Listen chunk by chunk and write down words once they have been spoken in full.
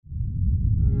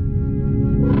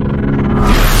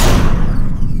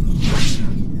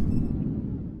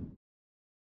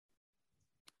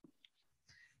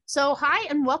So hi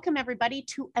and welcome everybody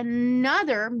to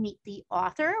another Meet the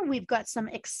Author. We've got some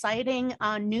exciting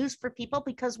news for people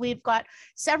because we've got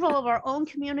several of our own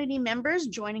community members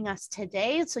joining us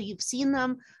today. So you've seen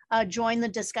them join the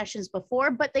discussions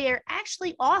before, but they are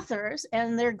actually authors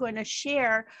and they're going to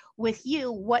share with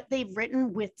you what they've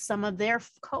written with some of their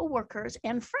co-workers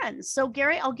and friends. So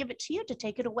Gary, I'll give it to you to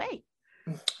take it away.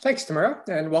 Thanks, Tamara,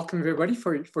 and welcome everybody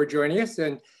for joining us,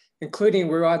 and including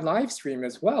we're on live stream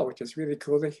as well, which is really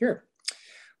cool to hear.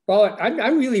 Well,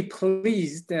 I'm really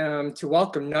pleased to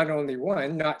welcome not only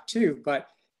one, not two, but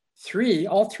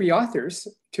all three authors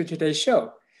to today's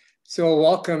show. So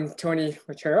welcome Tony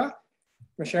Machera,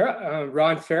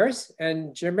 Ron Ferris,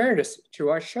 and Jim Meredith to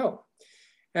our show.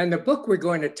 And the book we're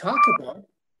going to talk about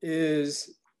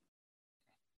is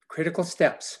Critical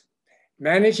Steps: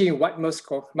 Managing What Must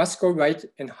Go Right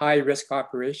in High-Risk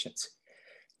Operations.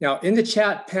 Now, in the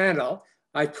chat panel,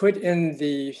 I put in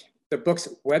the book's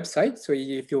website. So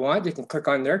if you want, you can click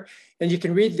on there and you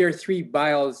can read their 3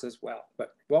 bios as well.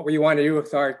 But what we want to do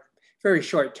with our very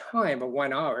short time of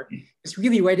 1 hour is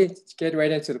really get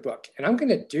right into the book. And I'm going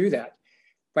to do that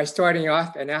by starting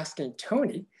off and asking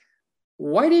Tony,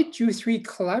 why did you 3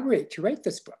 collaborate to write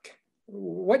this book?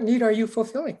 What need are you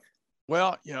fulfilling?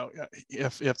 Well,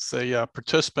 if the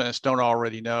participants don't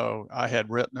already know, I had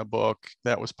written a book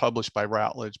that was published by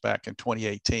Routledge back in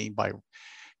 2018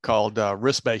 called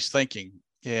Risk-Based Thinking.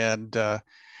 And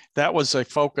that was a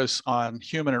focus on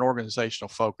human and organizational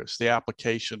focus, the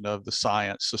application of the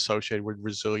science associated with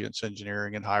resilience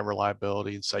engineering and high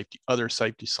reliability and other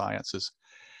safety sciences.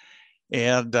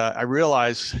 And I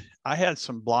realized I had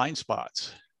some blind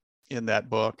spots in that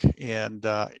book. And,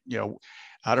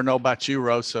 I don't know about you,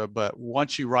 Rosa, but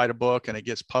once you write a book and it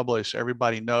gets published,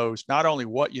 everybody knows not only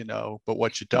what you know, but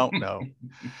what you don't know.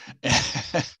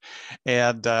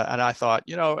 And I thought,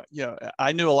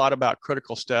 I knew a lot about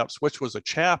critical steps, which was a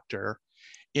chapter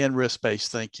in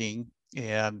risk-based thinking.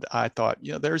 And I thought,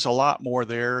 there's a lot more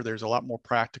there. There's a lot more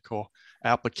practical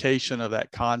application of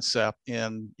that concept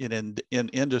in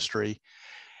industry.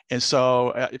 And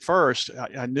so at first,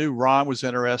 I knew Ron was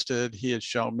interested. He had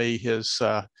shown me his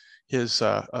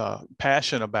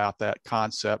passion about that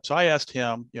concept. So I asked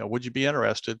him, would you be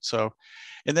interested? So,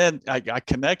 and then I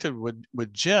connected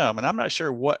with Jim, and I'm not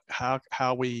sure what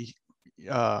the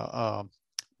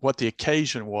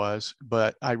occasion was,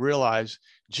 but I realized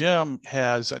Jim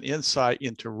has an insight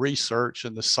into research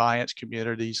in the science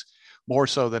communities more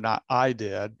so than I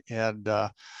did. And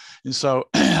so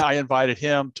I invited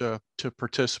him to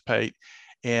participate.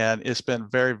 And it's been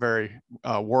very, very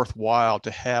worthwhile to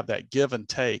have that give and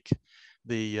take,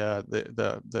 the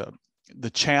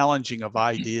challenging of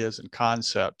ideas and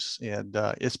concepts, and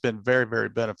it's been very, very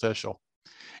beneficial.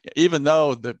 Even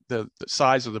though the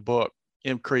size of the book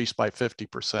increased by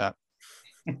 50%.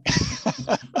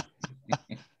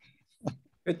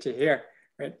 Good to hear.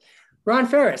 Right, Ron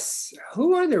Ferris,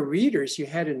 who are the readers you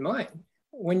had in mind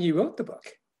when you wrote the book?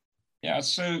 Yeah,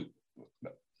 so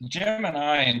Jim and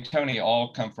I and Tony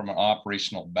all come from an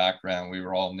operational background. We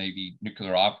were all Navy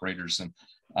nuclear operators, and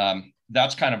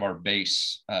that's kind of our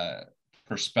base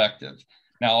perspective.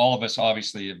 Now, all of us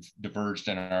obviously have diverged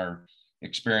in our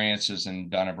experiences and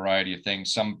done a variety of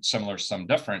things, some similar, some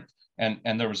different, and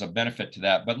there was a benefit to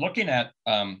that. But looking at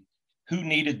who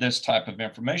needed this type of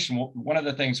information, one of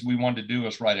the things we wanted to do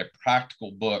was write a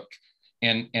practical book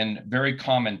in very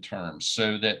common terms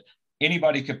so that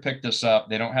anybody could pick this up.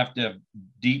 They don't have to have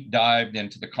deep dived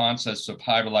into the concepts of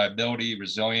high reliability,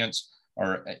 resilience,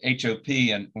 or HOP.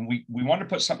 And we wanted to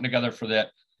put something together for that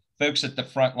folks at the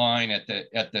front line, at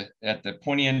the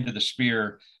pointy end of the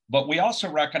spear. But we also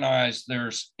recognize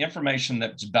there's information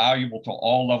that's valuable to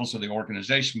all levels of the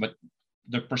organization. But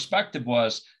the perspective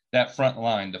was that front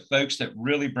line, the folks that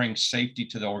really bring safety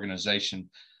to the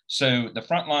organization. So the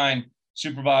frontline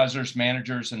supervisors,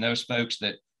 managers, and those folks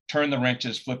that turn the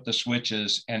wrenches, flip the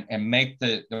switches, and make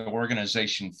the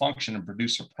organization function and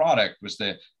produce a product was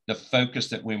the focus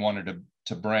that we wanted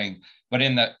to bring. But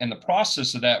in the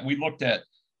process of that, we looked at,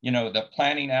 the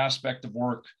planning aspect of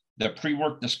work, the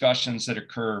pre-work discussions that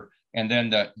occur, and then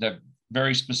the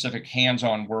very specific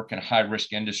hands-on work in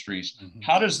high-risk industries. Mm-hmm.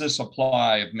 How does this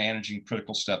apply of managing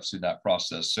critical steps through that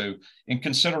process? So in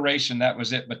consideration, that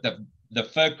was it. But the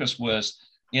focus was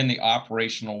in the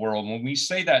operational world. When we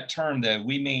say that term, though,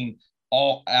 we mean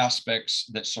all aspects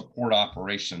that support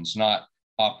operations, not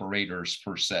operators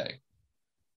per se.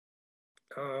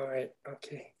 All right,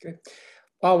 okay, good.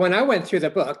 Well, when I went through the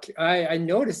book, I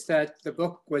noticed that the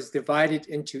book was divided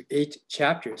into 8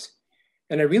 chapters.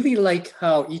 And I really like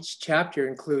how each chapter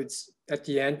includes, at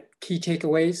the end, key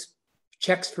takeaways,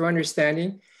 checks for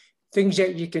understanding, things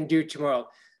that you can do tomorrow.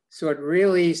 So it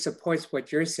really supports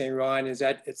what you're saying, Ron, is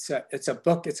that it's a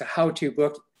book, it's a how-to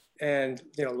book, and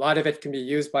a lot of it can be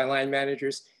used by line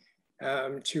managers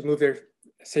to move their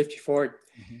safety forward.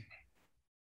 Mm-hmm.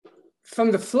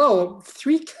 From the flow,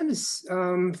 three kind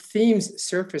of themes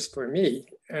surfaced for me,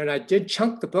 and I did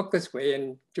chunk the book this way,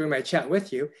 and during my chat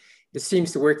with you, it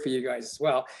seems to work for you guys as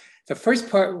well. The first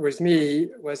part was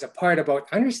a part about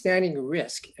understanding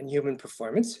risk and human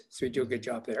performance, so we do a good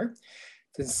job there.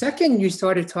 The second, you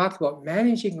started talking about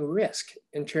managing risk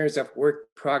in terms of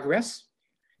work progress,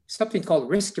 something called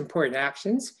risk important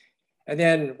actions, and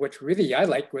then what really I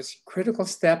liked was critical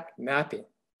step mapping.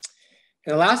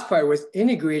 And the last part was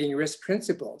integrating risk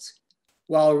principles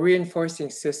while reinforcing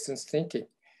systems thinking.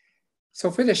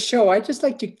 So for the show, I'd just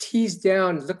like to tease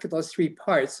down, look at those three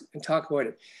parts and talk about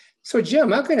it. So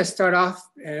Jim, I'm going to start off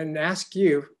and ask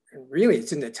you, and really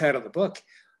it's in the title of the book,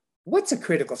 what's a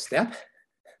critical step?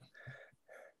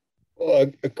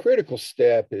 Well, a critical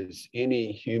step is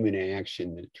any human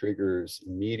action that triggers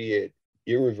immediate,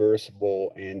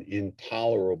 irreversible, and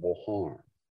intolerable harm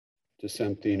to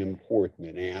something important,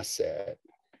 an asset,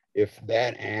 if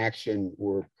that action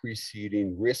or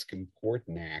preceding risk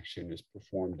important action is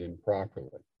performed improperly.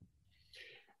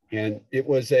 And it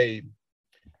was a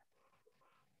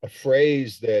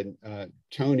phrase that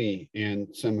Tony and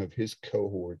some of his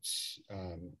cohorts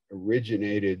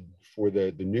originated for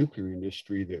the nuclear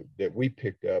industry that we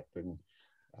picked up and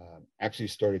actually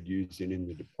started using in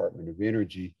the Department of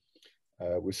Energy.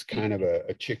 Was kind of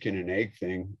a chicken and egg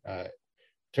thing.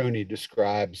 Tony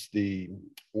describes the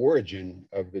origin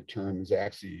of the term as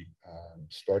actually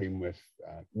starting with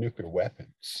nuclear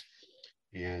weapons.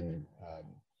 And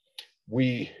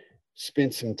we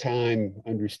spent some time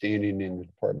understanding in the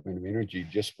Department of Energy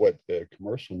just what the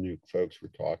commercial nuke folks were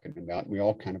talking about. And we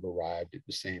all kind of arrived at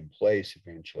the same place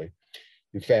eventually.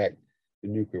 In fact, the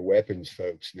nuclear weapons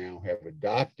folks now have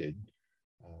adopted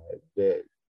the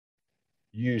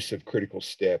use of critical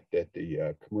step that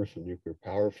the commercial nuclear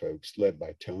power folks led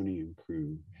by Tony and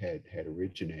crew had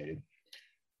originated.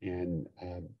 And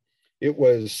it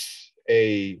was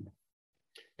a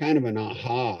kind of an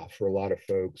aha for a lot of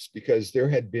folks because there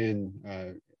had been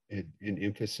an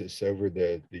emphasis over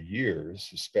the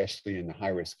years, especially in the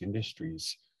high-risk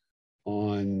industries,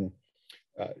 on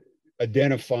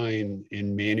identifying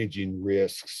and managing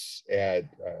risks at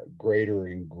greater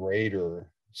and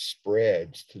greater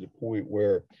spreads to the point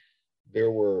where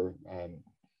there were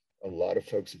a lot of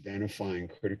folks identifying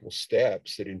critical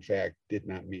steps that in fact did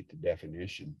not meet the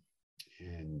definition.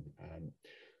 And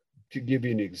to give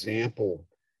you an example,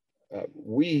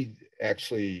 we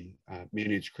actually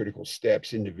manage critical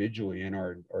steps individually in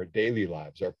our daily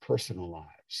lives, our personal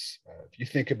lives. If you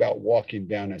think about walking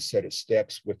down a set of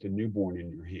steps with a newborn in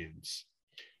your hands,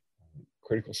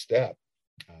 critical step.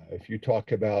 If you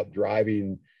talk about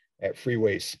driving at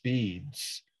freeway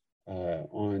speeds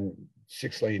on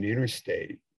 6-lane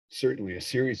interstate, certainly a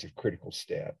series of critical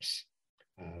steps.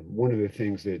 One of the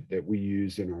things that we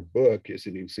use in our book is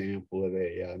an example of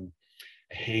a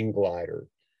hang glider.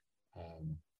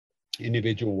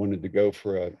 Individual wanted to go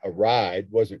for a ride,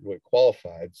 wasn't really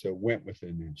qualified, so went with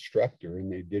an instructor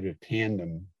and they did a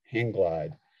tandem hang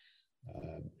glide.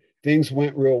 Things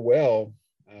went real well,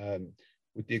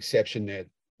 with the exception that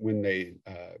when they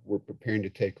were preparing to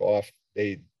take off,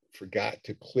 they forgot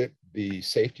to clip the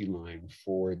safety line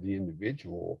for the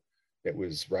individual that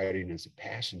was riding as a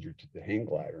passenger to the hang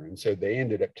glider. And so they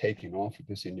ended up taking off with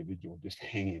this individual just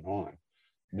hanging on,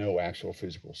 no actual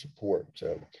physical support.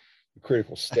 So the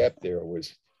critical step there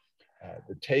was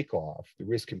the takeoff. The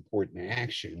risk important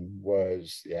action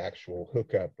was the actual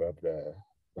hookup of the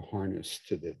harness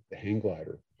to the hang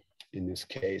glider. In this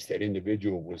case, that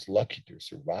individual was lucky to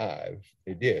survive.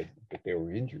 They did, but they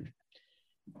were injured.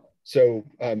 So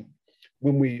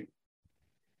when we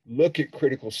look at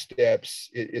critical steps,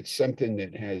 it's something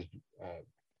that has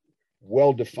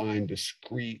well-defined,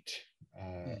 discrete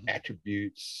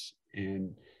attributes,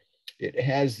 and it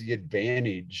has the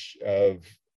advantage of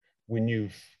when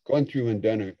you've gone through and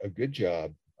done a good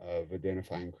job of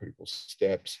identifying critical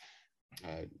steps,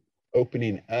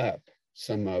 opening up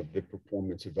some of the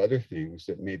performance of other things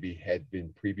that maybe had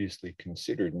been previously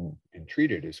considered and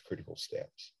treated as critical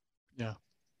steps. Yeah.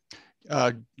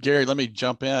 Gary, let me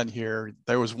jump in here.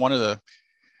 There was one of the,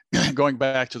 going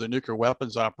back to the nuclear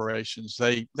weapons operations,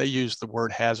 they used the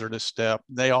word hazardous step.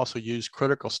 They also used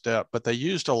critical step, but they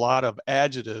used a lot of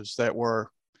adjectives that were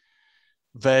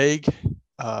vague,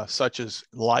 such as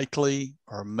likely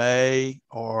or may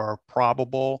or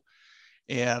probable.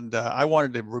 And I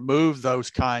wanted to remove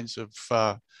those kinds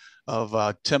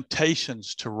of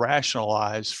temptations to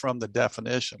rationalize from the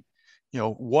definition.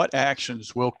 what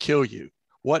actions will kill you?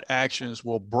 What actions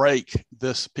will break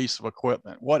this piece of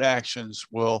equipment? What actions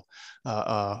will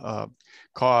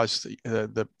cause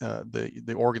the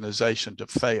organization to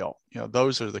fail?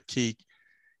 Those are the key.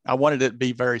 I wanted it to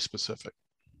be very specific.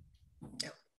 Yeah,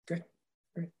 good.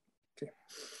 Great. Okay.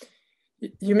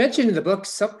 You mentioned in the book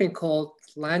something called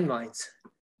landmines.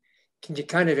 Can you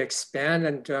kind of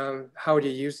expand on how do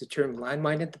you use the term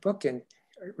landmine in the book and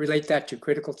relate that to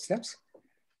critical steps?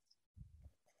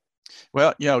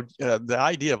 Well, the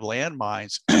idea of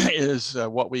landmines is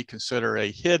what we consider a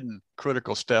hidden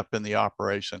critical step in the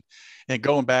operation. And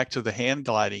going back to the hand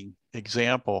gliding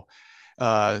example,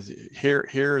 here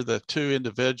are the two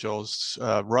individuals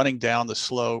running down the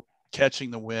slope,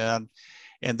 catching the wind,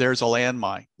 and there's a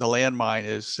landmine. The landmine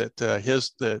is that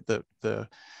the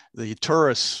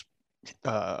tourist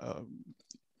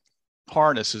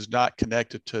harness is not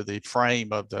connected to the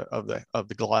frame of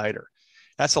the glider.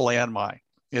 That's a landmine.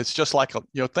 It's just like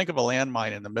think of a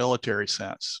landmine in the military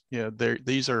sense.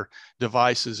 These are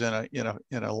devices in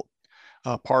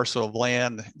a parcel of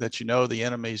land that the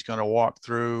enemy is going to walk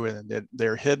through, and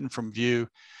they're hidden from view.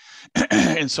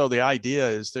 And so the idea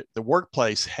is that the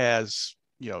workplace has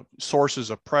sources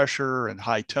of pressure and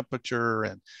high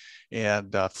temperature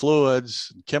and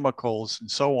fluids and chemicals and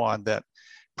so on that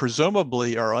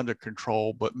presumably are under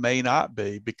control, but may not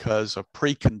be because of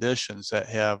preconditions that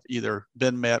have either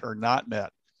been met or not met.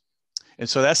 And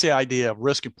so that's the idea of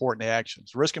risk important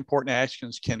actions. Risk important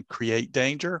actions can create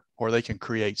danger or they can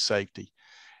create safety.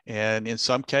 And in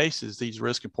some cases, these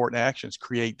risk important actions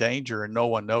create danger and no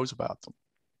one knows about them.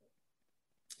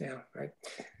 Yeah, right.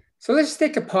 So let's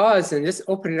take a pause and just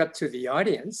open it up to the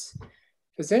audience.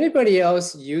 Does anybody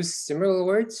else use similar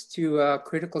words to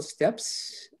critical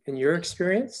steps in your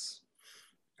experience?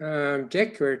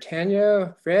 Dick or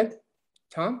Tanya, Fred,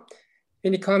 Tom,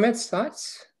 any comments,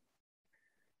 thoughts?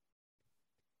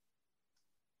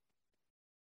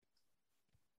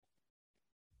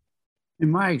 In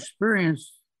my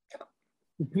experience,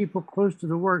 the people close to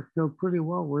the work know pretty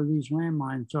well where these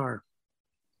landmines are.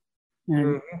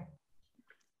 And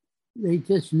they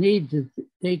just need to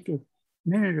take a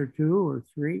minute or two or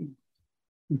three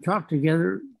and talk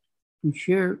together and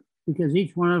share, because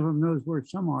each one of them knows where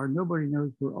some are. Nobody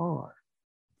knows where all are.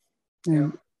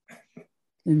 And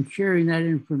in sharing that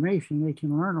information, they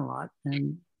can learn a lot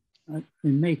and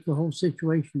make the whole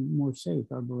situation more safe,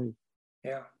 I believe.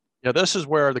 Yeah. Yeah, this is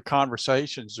where the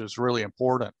conversations is really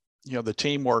important. The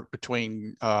teamwork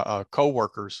between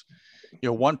co-workers.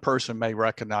 One person may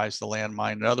recognize the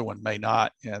landmine, another one may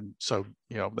not, and so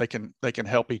they can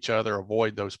help each other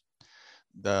avoid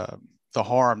the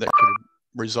harm that could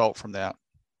result from that.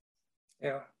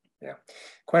 Yeah.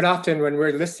 Quite often when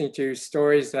we're listening to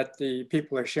stories that the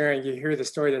people are sharing, you hear the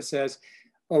story that says,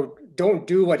 "Oh, don't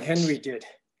do what Henry did."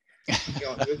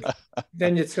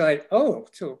 Then it's like, "Oh,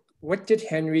 so what did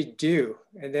Henry do?"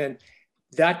 And then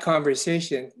that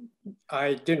conversation,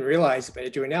 I didn't realize, but I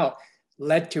do now,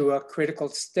 led to a critical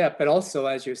step. But also,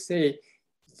 as you say,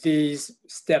 these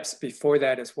steps before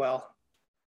that as well.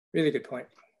 Really good point.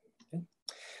 Okay.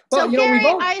 Well, so Gary,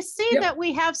 I see that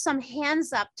we have some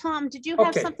hands up. Tom, did you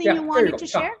have something you wanted to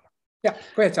share? Yeah,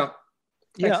 go ahead, Tom.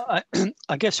 Thanks. Yeah,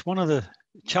 I guess one of the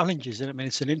challenges, and I mean,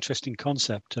 it's an interesting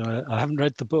concept. I haven't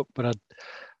read the book, but I'd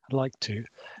like to,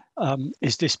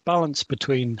 is this balance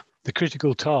between the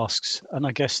critical tasks and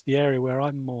I guess the area where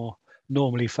I'm more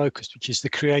normally focused, which is the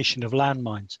creation of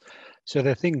landmines. So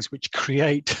they're things which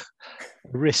create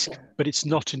risk, but it's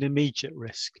not an immediate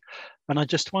risk. And I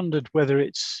just wondered whether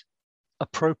it's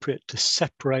appropriate to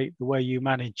separate the way you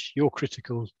manage your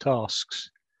critical tasks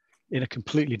in a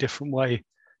completely different way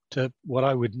to what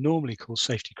I would normally call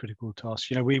safety critical tasks.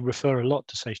 We refer a lot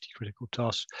to safety critical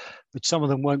tasks, but some of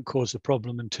them won't cause a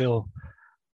problem until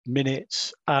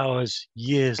minutes, hours,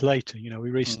 years later.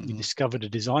 We recently discovered a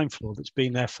design flaw that's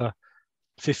been there for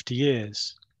 50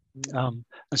 years. And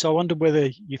so I wonder whether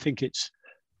you think it's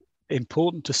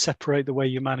important to separate the way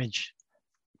you manage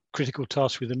critical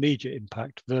tasks with immediate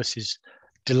impact versus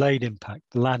delayed impact,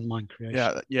 the landmine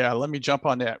creation. Yeah. Let me jump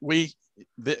on that.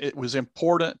 It was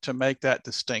important to make that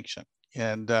distinction,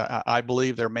 and I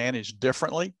believe they're managed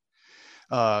differently.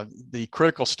 The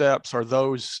critical steps are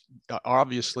those,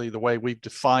 obviously, the way we've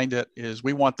defined it is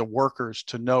we want the workers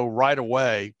to know right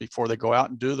away before they go out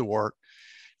and do the work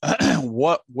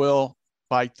what will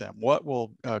bite them, what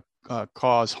will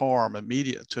cause harm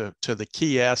immediate to the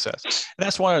key assets. And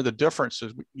that's one of the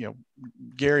differences.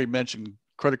 Gary mentioned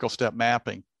critical step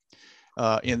mapping.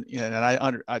 And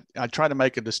I try to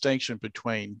make a distinction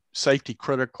between safety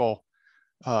critical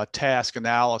task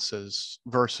analysis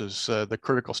versus the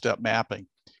critical step mapping.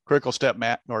 critical step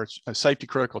map or a safety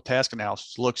critical task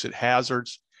analysis looks at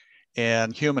hazards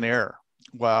and human error,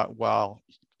 while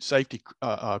safety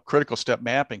critical step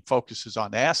mapping focuses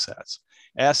on assets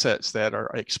that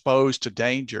are exposed to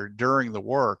danger during the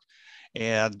work,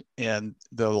 and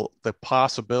the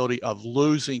possibility of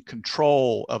losing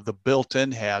control of the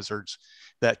built-in hazards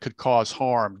that could cause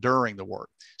harm during the work.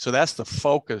 So that's the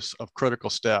focus of critical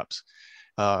steps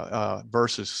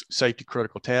versus safety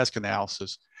critical task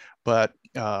analysis. But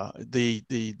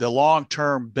the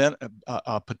long-term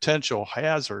potential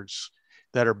hazards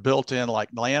that are built in,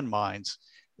 like landmines,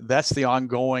 that's the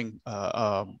ongoing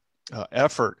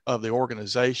effort of the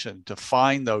organization to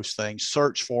find those things,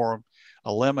 search for them,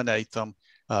 eliminate them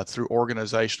through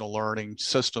organizational learning,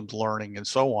 systems learning, and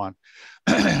so on.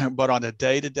 But on a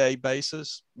day-to-day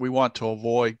basis, we want to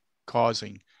avoid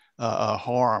causing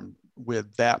harm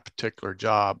with that particular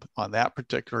job on that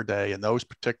particular day in those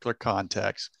particular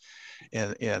contexts.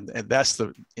 And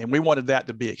we wanted that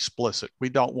to be explicit. We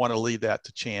don't want to leave that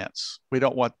to chance. We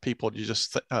don't want people to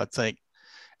just think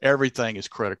everything is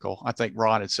critical. I think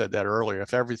Ron had said that earlier.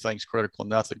 If everything's critical,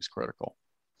 nothing's critical.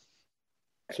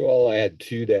 So I'll add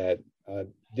to that.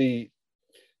 The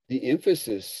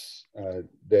emphasis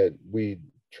that we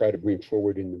try to bring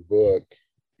forward in the book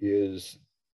is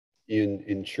in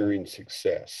ensuring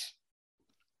success.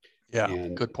 Yeah,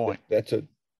 and good point. That's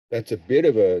a bit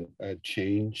of a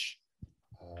change.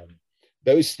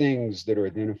 Those things that are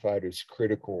identified as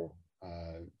critical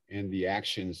and the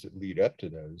actions that lead up to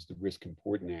those, the risk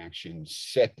important actions,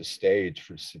 set the stage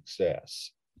for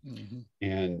success. Mm-hmm.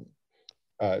 And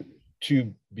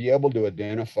to be able to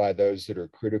identify those that are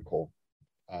critical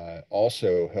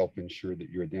also help ensure that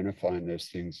you're identifying those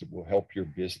things that will help your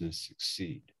business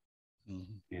succeed.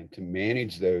 Mm-hmm. And to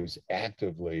manage those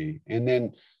actively, and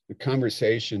then the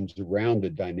conversations around the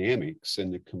dynamics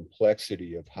and the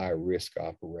complexity of high risk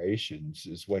operations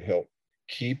is what help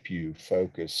keep you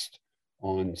focused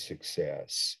on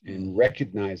success, and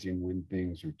recognizing when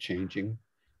things are changing,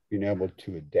 being able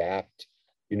to adapt,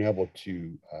 being able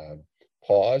to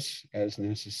pause as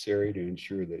necessary to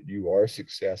ensure that you are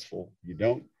successful. You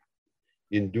don't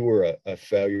endure a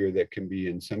failure that can be,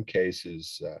 in some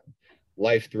cases,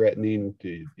 life-threatening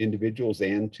to individuals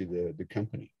and to the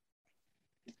company.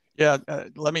 Yeah,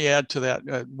 let me add to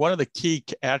that. One of the key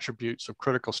attributes of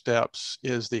critical steps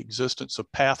is the existence of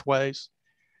pathways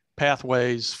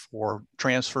for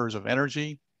transfers of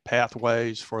energy,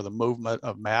 pathways for the movement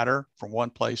of matter from one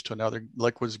place to another,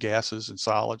 liquids, gases, and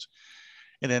solids.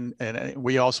 And then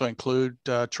we also include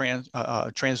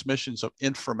transmissions of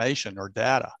information or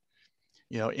data.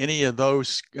 You know, any of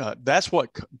those, that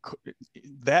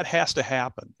has to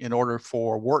happen in order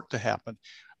for work to happen.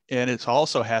 And it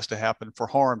also has to happen for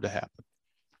harm to happen.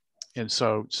 And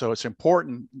so it's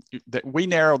important that we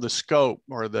narrow the scope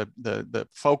or the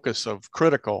focus of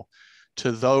critical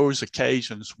to those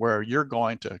occasions where you're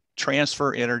going to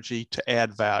transfer energy to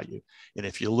add value. And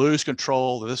if you lose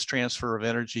control of this transfer of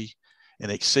energy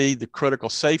and exceed the critical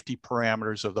safety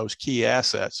parameters of those key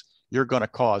assets, you're going to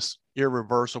cause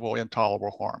irreversible,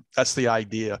 intolerable harm. That's the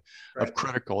idea of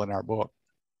critical in our book.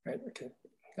 Right, okay.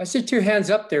 I see two hands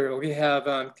up there. We have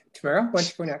Tamara, why don't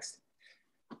you go next?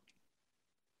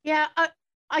 Yeah,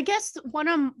 I guess one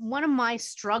of my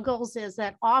struggles is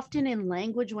that often in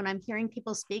language, when I'm hearing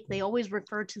people speak, they always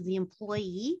refer to the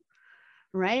employee,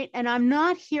 right? And I'm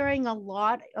not hearing a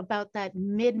lot about that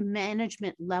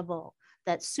mid-management level,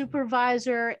 that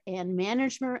supervisor and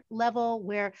management level,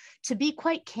 where, to be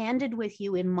quite candid with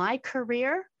you, in my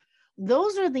career,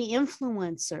 those are the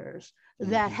influencers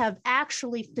that have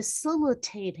actually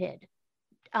facilitated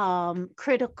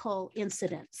critical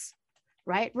incidents,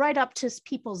 right up to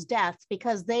people's deaths,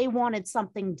 because they wanted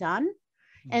something done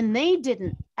and they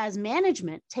didn't, as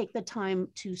management, take the time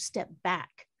to step back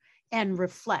and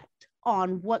reflect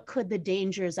on what could the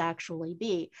dangers actually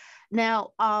be.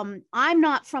 Now, I'm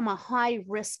not from a high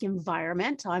risk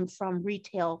environment. I'm from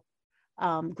retail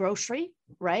grocery,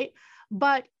 right?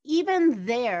 But even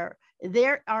there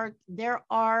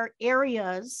are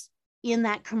areas in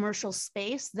that commercial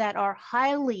space that are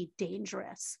highly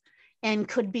dangerous and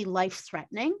could be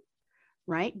life-threatening,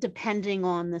 right? Depending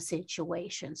on the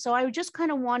situation. So I just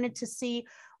kind of wanted to see,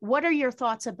 what are your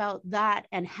thoughts about that,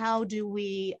 and how do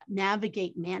we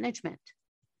navigate management?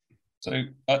 So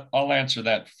I'll answer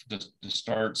that to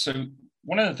start. So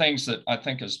one of the things that I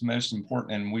think is most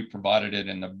important, and we provided it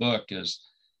in the book, is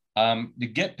to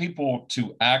get people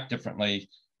to act differently,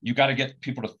 you got to get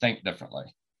people to think differently,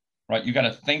 right? You got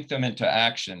to think them into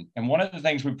action. And one of the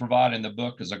things we provide in the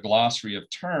book is a glossary of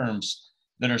terms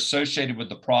that are associated with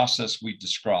the process we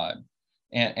describe.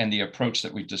 and the approach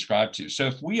that we described to. So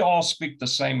if we all speak the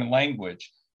same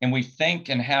language and we think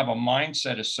and have a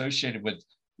mindset associated with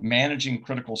managing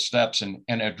critical steps and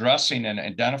addressing and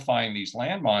identifying these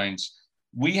landmines,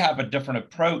 we have a different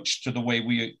approach to the way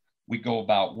we go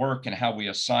about work and how we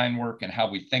assign work and how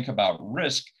we think about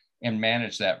risk and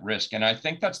manage that risk. And I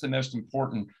think that's the most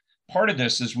important part of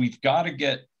this is we've got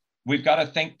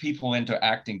to think people into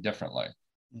acting differently.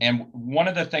 And one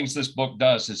of the things this book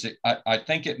does is I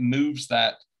think it moves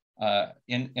that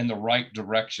in the right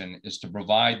direction, is to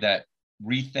provide that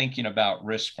rethinking about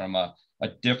risk from a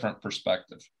different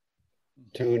perspective.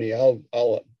 Tony,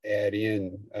 I'll add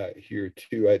in here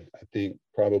too. I think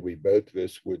probably both of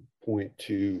us would point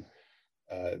to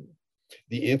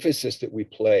the emphasis that we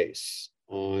place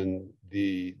on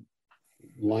the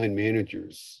line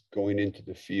managers going into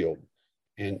the field,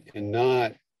 and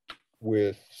not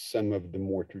with some of the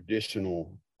more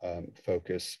traditional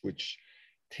focus, which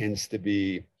tends to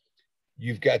be,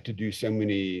 you've got to do so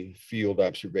many field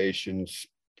observations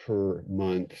per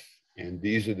month, and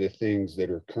these are the things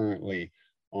that are currently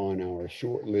on our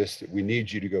short list that we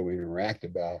need you to go interact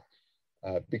about,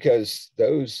 because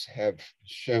those have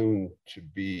shown to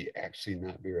be actually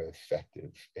not very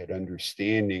effective at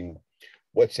understanding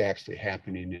what's actually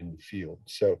happening in the field.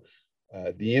 So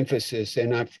the emphasis,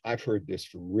 and I've heard this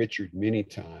from Richard many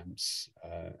times,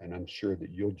 and I'm sure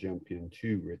that you'll jump in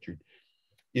too, Richard,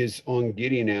 is on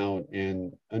getting out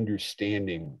and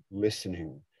understanding,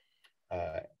 listening,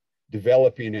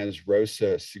 developing, as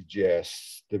Rosa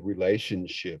suggests, the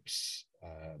relationships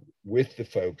with the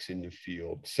folks in the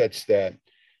field, such that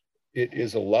it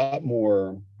is a lot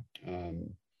more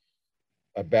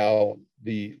about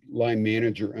the line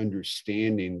manager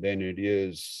understanding than it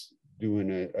is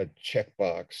doing a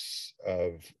checkbox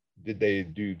of, did they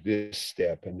do this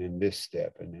step and then this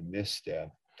step and then this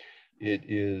step. It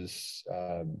is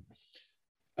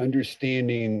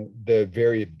understanding the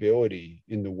variability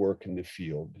in the work in the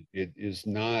field. It is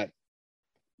not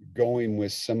going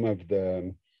with some of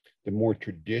the more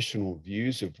traditional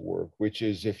views of work, which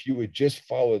is, if you would just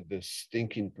follow the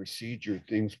stinking procedure,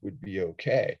 things would be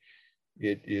okay.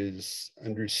 It is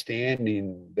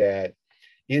understanding that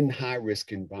in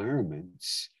high-risk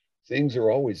environments, things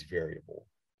are always variable.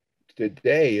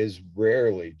 Today is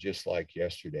rarely just like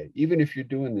yesterday, even if you're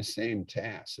doing the same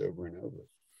tasks over and over.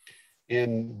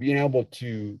 And being able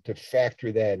to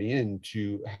factor that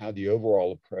into how the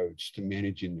overall approach to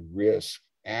managing the risk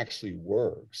actually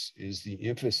works is the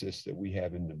emphasis that we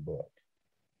have in the book.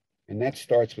 And that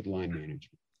starts with line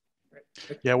management.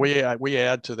 Yeah, we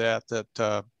add to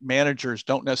that managers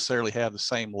don't necessarily have the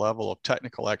same level of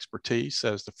technical expertise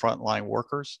as the frontline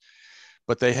workers,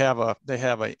 but they have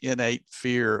an innate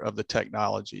fear of the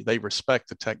technology. They respect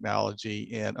the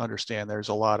technology and understand there's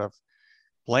a lot of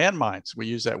landmines. We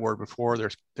used that word before.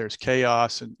 There's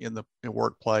chaos in the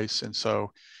workplace, and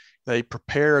so they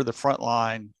prepare the front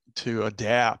line to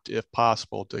adapt, if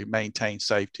possible, to maintain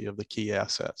safety of the key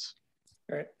assets.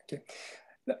 All right. Okay.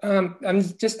 I'm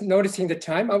just noticing the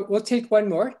time. We'll take one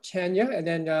more, Tanya, and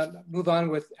then move on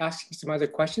with asking some other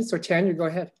questions. So Tanya, go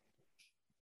ahead.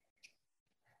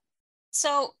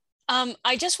 So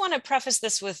I just want to preface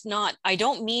this with I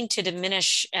don't mean to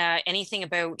diminish anything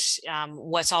about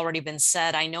what's already been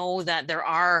said. I know that there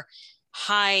are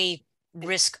high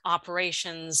risk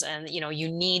operations, and you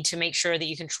need to make sure that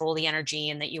you control the energy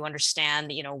and that you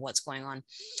understand what's going on.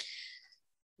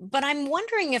 But I'm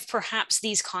wondering if perhaps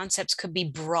these concepts could be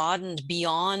broadened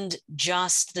beyond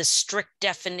just the strict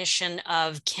definition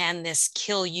of, can this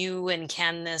kill you, and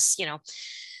can this,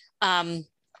 I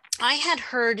had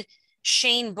heard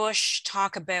Shane Bush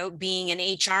talk about being an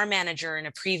HR manager in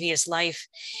a previous life,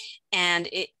 and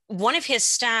one of his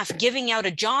staff giving out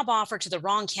a job offer to the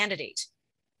wrong candidate.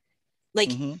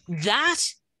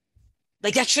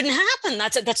 That shouldn't happen.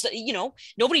 That's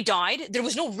nobody died. There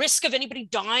was no risk of anybody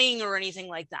dying or anything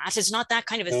like that. It's not that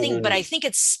kind of a thing, but I think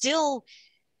it still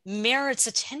merits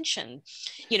attention,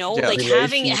 like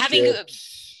having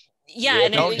yeah.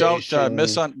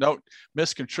 Don't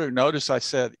misconstrue. Notice I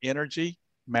said energy,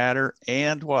 matter,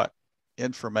 and what?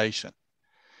 Information.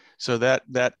 So that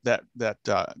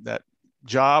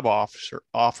job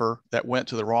offer that went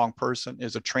to the wrong person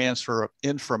is a transfer of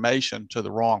information to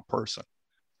the wrong person.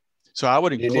 So I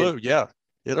would include,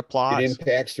 it applies. It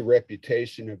impacts the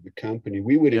reputation of the company.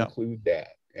 We would include that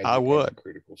as a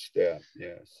critical step.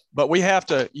 Yes. But we have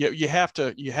to, you have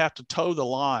to toe the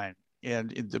line.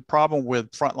 And the problem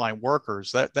with frontline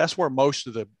workers, that's where most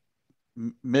of the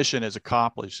mission is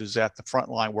accomplished, is at the front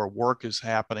line where work is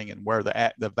happening and where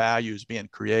the value is being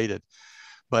created.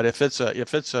 But if it's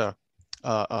a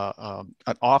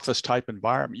an office type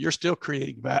environment, you're still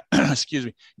creating excuse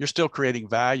me, you're still creating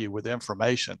value with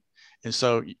information. And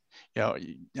so,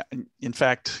 in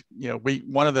fact,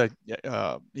 one of the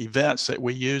events that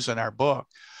we use in our book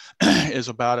is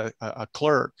about a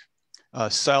clerk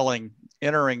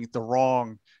entering the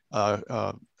wrong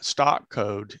stock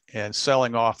code and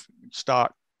selling off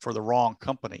stock for the wrong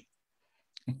company.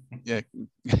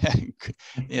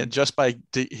 And just by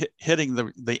hitting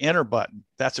the enter button,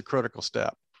 that's a critical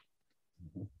step.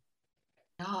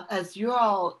 As you're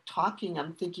all talking,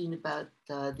 I'm thinking about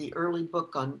the early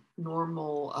book on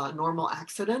normal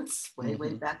accidents, way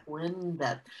back when,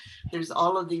 that there's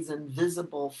all of these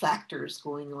invisible factors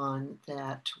going on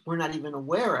that we're not even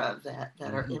aware of that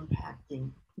are impacting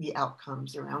the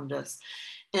outcomes around us.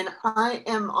 And I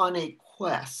am on a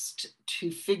quest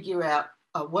to figure out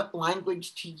what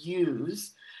language to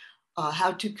use,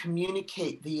 how to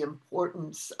communicate the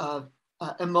importance of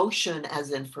emotion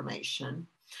as information,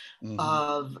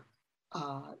 of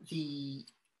the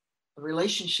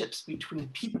relationships between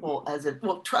people as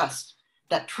trust.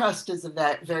 That trust is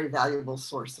a very valuable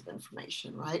source of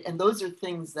information, right? And those are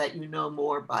things that you know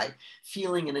more by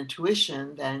feeling and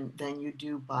intuition than you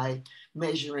do by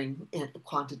measuring it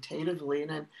quantitatively.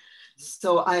 And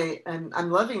I'm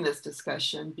loving this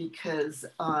discussion because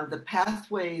the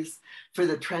pathways for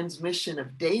the transmission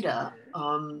of data,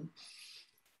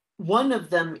 one of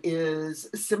them is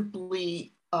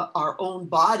simply our own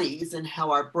bodies and how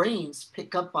our brains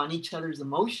pick up on each other's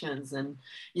emotions and,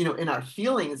 in our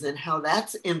feelings, and how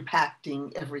that's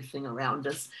impacting everything around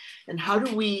us. And how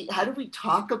do we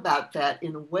talk about that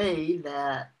in a way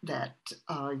that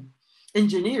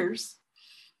engineers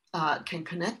can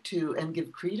connect to and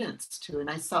give credence to? And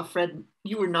I saw Fred,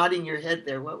 you were nodding your head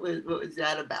there. What was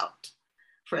that about,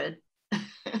 Fred?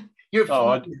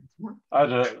 I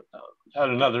had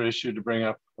another issue to bring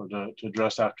up or to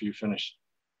address after you finish.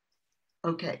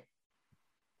 Okay.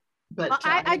 But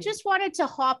I just wanted to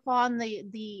hop on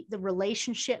the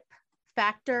relationship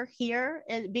factor here,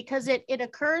 because it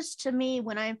occurs to me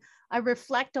when I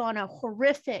reflect on a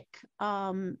horrific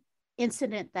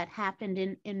incident that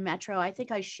happened in Metro. I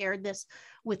think I shared this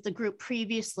with the group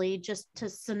previously, just to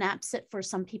synapse it for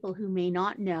some people who may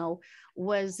not know,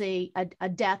 was a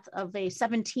death of a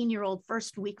 17-year-old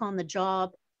first week on the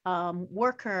job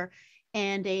worker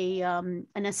and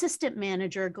an assistant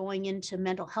manager going into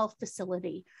mental health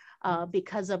facility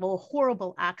because of a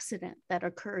horrible accident that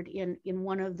occurred in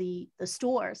one of the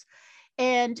stores.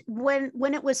 And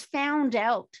when it was found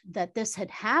out that this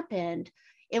had happened,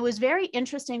 it was very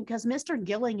interesting because Mr.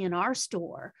 Gilling in our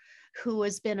store, who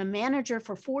has been a manager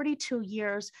for 42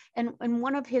 years, and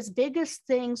one of his biggest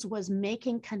things was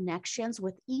making connections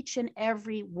with each and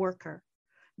every worker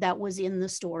that was in the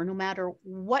store, no matter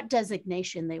what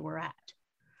designation they were at,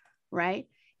 right?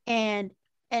 And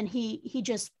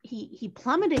he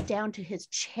plummeted down to his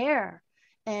chair,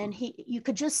 and you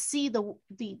could just see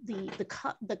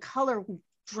the color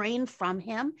drain from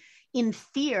him in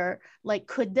fear, like,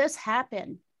 could this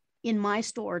happen in my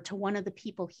store to one of the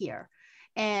people here?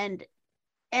 And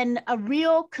a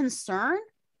real concern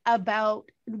about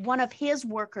one of his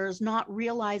workers not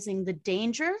realizing the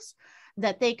dangers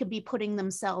that they could be putting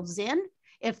themselves in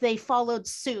if they followed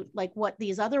suit, like what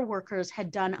these other workers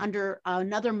had done under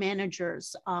another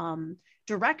manager's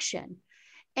direction.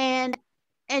 And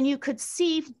you could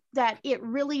see that it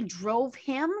really drove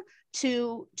him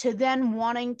to then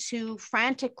wanting to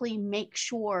frantically make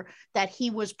sure that he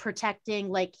was protecting,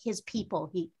 like, his people,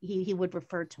 he would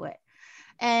refer to it.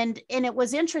 And it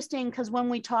was interesting because when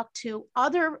we talked to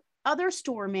other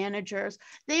store managers,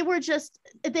 they were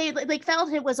they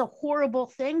felt it was a horrible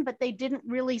thing, but they didn't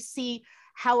really see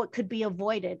how it could be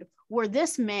avoided. Where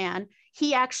this man,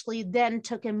 he actually then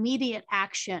took immediate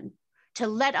action to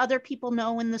let other people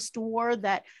know in the store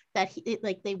that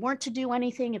they weren't to do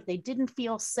anything if they didn't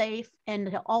feel safe,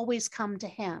 and to always come to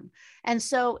him. And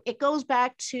so it goes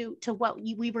back to what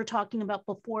we were talking about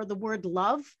before, the word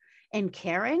love and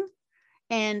caring.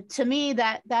 And to me,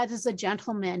 that is a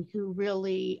gentleman who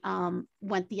really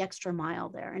went the extra mile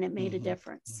there, and it made a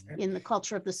difference in the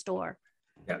culture of the store.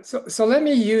 Yeah, so let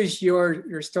me use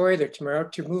your story there, Tamara,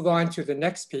 to move on to the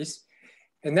next piece.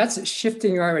 And that's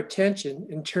shifting our attention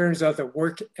in terms of the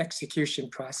work execution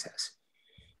process.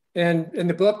 And in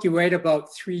the book, you write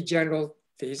about 3 general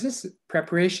phases: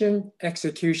 preparation,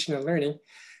 execution, and learning.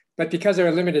 But because of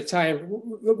our limited time,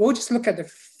 we'll just look at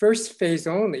the first phase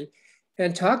only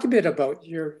and talk a bit about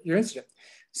your incident.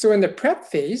 So in the prep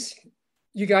phase,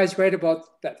 you guys write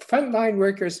about that frontline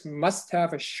workers must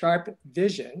have a sharp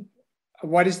vision of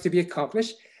what is to be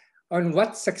accomplished and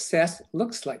what success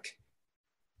looks like.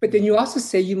 But then you also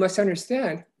say you must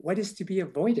understand what is to be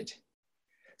avoided.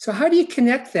 So how do you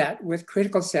connect that with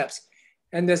critical steps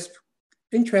and this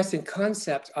interesting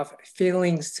concept of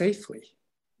failing safely?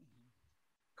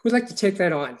 Who'd like to take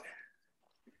that on?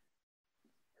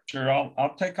 Sure,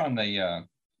 I'll take on the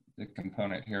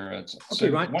component here. It's, okay, so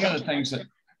Ron. One of the things that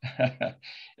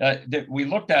that we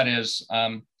looked at is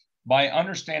by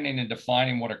understanding and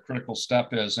defining what a critical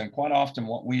step is, and quite often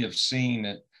what we have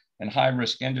seen in high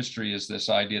risk industry is this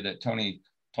idea that Tony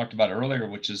talked about earlier,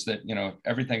 which is that, you know,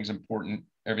 everything's important,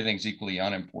 everything's equally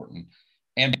unimportant.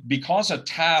 And because a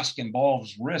task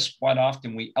involves risk, quite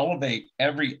often we elevate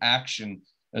every action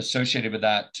associated with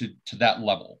that to that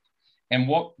level. And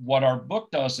what our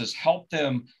book does is help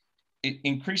them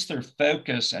increase their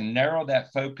focus and narrow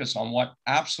that focus on what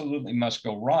absolutely must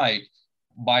go right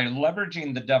by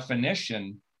leveraging the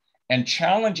definition and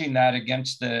challenging that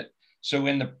against so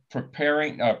in the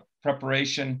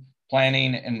preparation,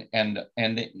 planning, and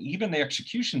even the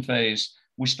execution phase,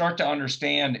 we start to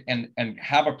understand and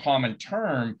have a common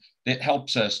term that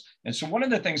helps us. And so one of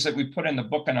the things that we put in the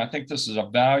book, and I think this is a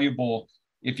valuable,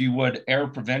 if you would, error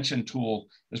prevention tool,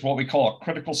 is what we call a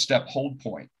critical step hold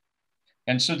point.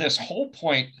 And so this hold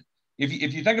point, if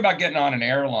you think about getting on an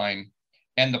airline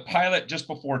and the pilot just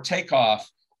before takeoff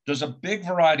does a big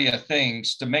variety of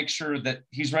things to make sure that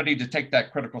he's ready to take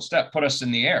that critical step, put us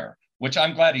in the air, which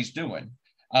I'm glad he's doing.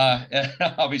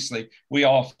 Obviously, we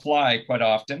all fly quite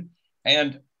often.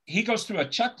 And he goes through a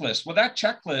checklist. Well, that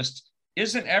checklist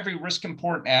isn't every risk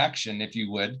important action, if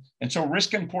you would. And so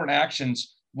risk important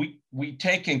actions, we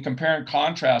take and compare and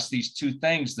contrast these two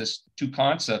things, this two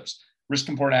concepts, risk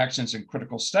important actions and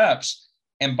critical steps.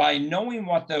 And by knowing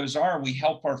what those are, we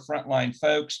help our frontline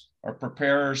folks, our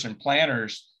preparers and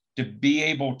planners to be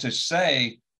able to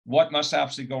say what must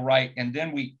absolutely go right. And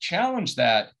then we challenge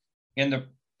that in the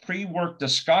pre-work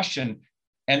discussion.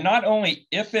 And not only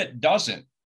if it doesn't,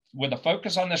 with a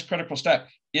focus on this critical step,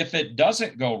 if it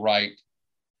doesn't go right,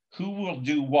 who will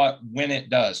do what when it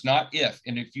does, not if.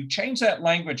 And if you change that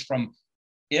language from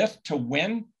if to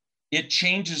when, it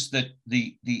changes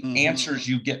the answers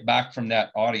you get back from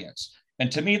that audience.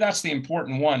 And to me, that's the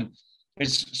important one.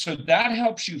 So that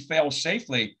helps you fail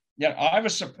safely. Yet I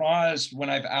was surprised when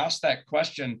I've asked that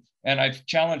question, and I've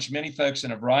challenged many folks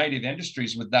in a variety of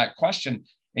industries with that question.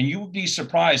 And you would be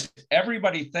surprised.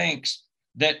 Everybody thinks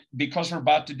that because we're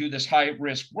about to do this high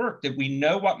risk work, that we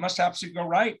know what must absolutely go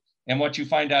right. And what you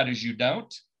find out is you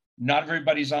don't. Not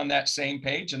everybody's on that same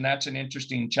page. And that's an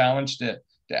interesting challenge to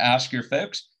ask your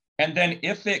folks. And then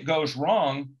if it goes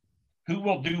wrong, who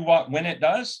will do what when it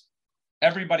does?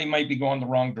 Everybody might be going the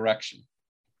wrong direction.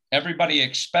 Everybody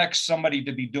expects somebody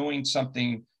to be doing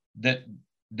something that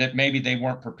maybe they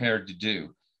weren't prepared to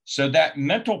do. So that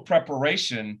mental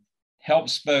preparation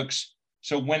helps folks.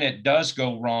 So when it does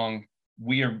go wrong,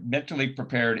 we are mentally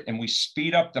prepared and we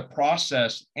speed up the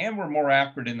process, and we're more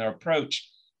accurate in their approach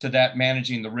to that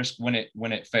managing the risk when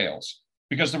it fails.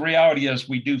 Because the reality is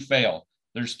we do fail.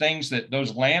 There's things that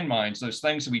those landmines, those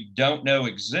things that we don't know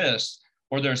exist,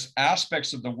 or there's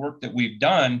aspects of the work that we've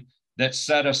done that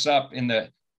set us up in the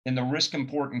risk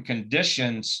important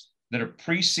conditions that are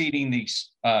preceding these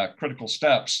critical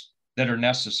steps that are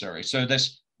necessary. So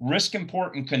this risk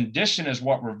important condition is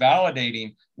what we're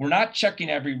validating. We're not checking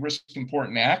every risk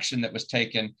important action that was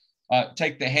taken.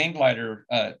 Take the hang glider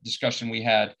discussion we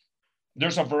had.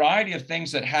 There's a variety of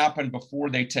things that happen before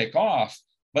they take off,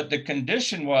 but the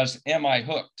condition was, am I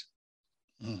hooked?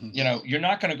 Mm-hmm. You know, you're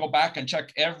not going to go back and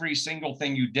check every single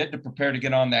thing you did to prepare to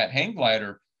get on that hang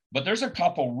glider, but there's a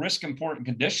couple risk important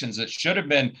conditions that should have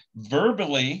been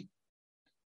verbally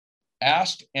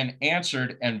asked and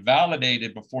answered and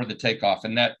validated before the takeoff,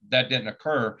 and that didn't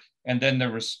occur. And then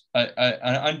there was an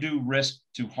undue risk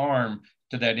to harm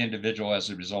to that individual as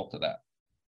a result of that.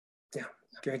 Yeah,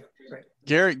 good. Right.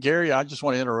 Gary, I just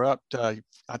want to interrupt. I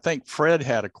think Fred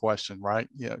had a question, right?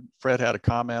 Yeah, Fred had a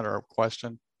comment or a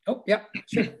question. Oh, yeah,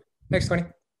 sure. Thanks, Tony.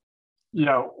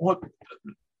 Yeah,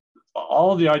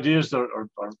 all of the ideas are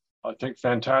I think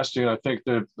fantastic. I think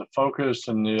the focus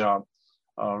and the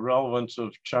relevance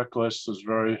of checklists is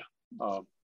very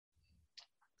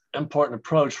important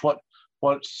approach.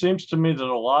 What seems to me that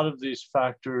a lot of these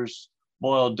factors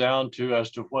boil down to as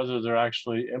to whether they're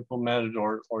actually implemented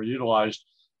or utilized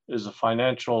is a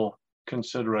financial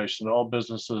consideration. All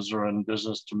businesses are in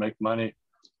business to make money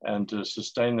and to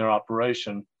sustain their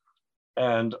operation.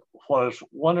 And what I was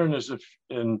wondering is if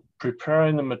in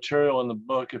preparing the material in the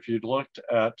book, if you'd looked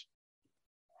at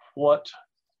what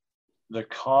the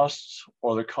costs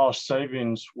or the cost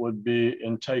savings would be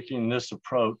in taking this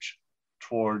approach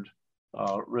toward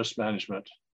risk management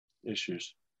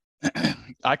issues.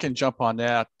 I can jump on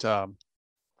that.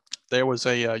 There was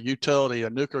a utility, a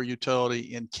nuclear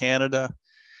utility in Canada,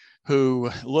 who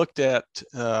looked at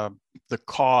the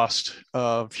cost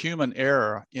of human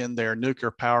error in their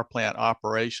nuclear power plant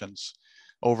operations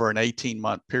over an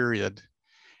 18-month period.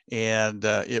 And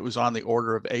it was on the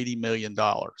order of $80 million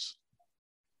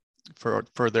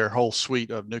for their whole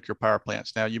suite of nuclear power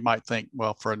plants. Now, you might think,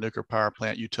 well, for a nuclear power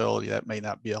plant utility, that may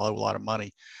not be a whole lot of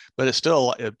money, but it's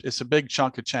still, it's a big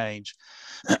chunk of change.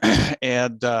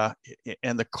 And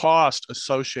the cost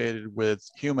associated with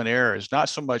human error is not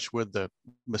so much with the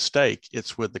mistake,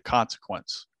 it's with the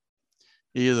consequence.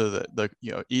 Either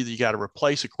either you got to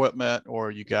replace equipment,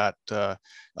 or you got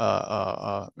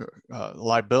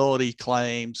liability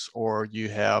claims, or you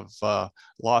have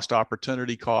lost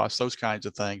opportunity costs, those kinds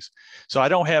of things. So I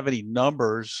don't have any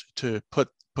numbers to put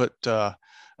to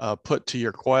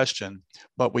your question,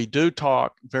 but we do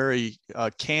talk very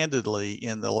candidly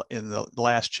in the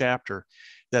last chapter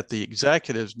that the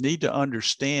executives need to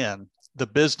understand the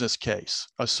business case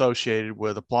associated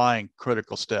with applying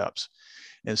critical steps.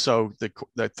 And so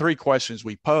the three questions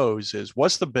we pose is,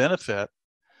 what's the benefit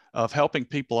of helping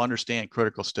people understand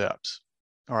critical steps?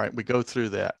 All right, we go through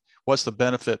that. What's the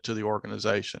benefit to the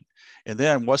organization? And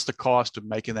then what's the cost of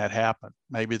making that happen?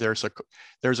 Maybe there's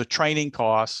a training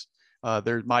cost.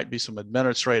 There might be some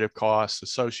administrative costs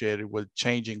associated with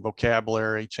changing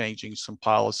vocabulary, changing some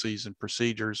policies and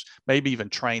procedures, maybe even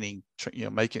training,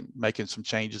 making some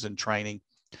changes in training.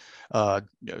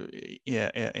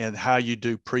 And how you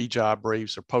do pre-job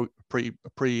briefs or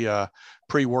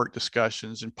pre-work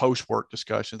discussions and post-work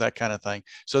discussions, that kind of thing.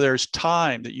 So there's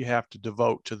time that you have to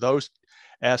devote to those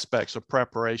aspects of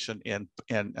preparation and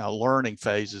learning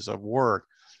phases of work.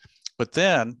 But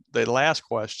then the last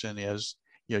question is,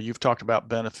 you've talked about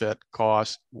benefit,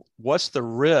 cost. What's the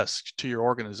risk to your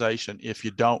organization if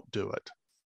you don't do it?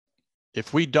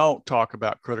 If we don't talk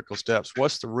about critical steps,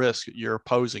 what's the risk that you're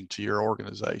posing to your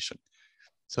organization?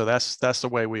 So that's the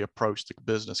way we approach the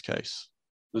business case.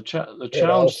 The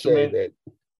challenge to me,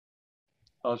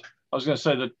 I was going to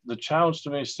say that the challenge to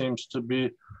me seems to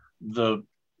be the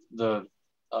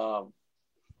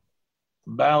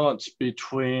balance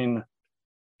between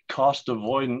cost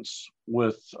avoidance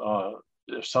with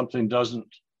if something doesn't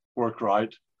work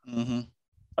right, mm-hmm.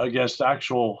 against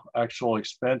actual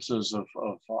expenses of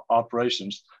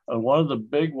operations. And one of the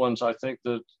big ones I think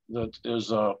that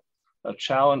is a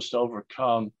challenge to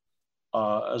overcome.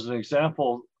 As an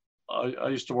example, I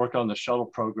used to work on the shuttle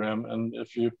program, and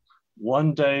if you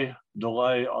one day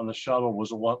delay on the shuttle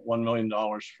was $1 million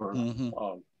for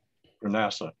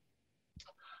NASA.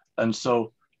 And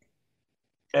so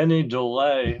any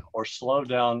delay or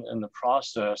slowdown in the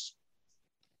process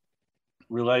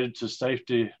related to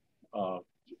safety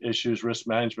issues, risk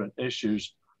management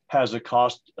issues, has a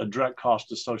direct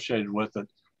cost associated with it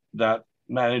that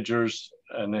managers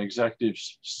and the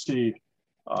executives see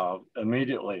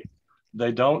immediately.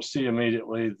 They don't see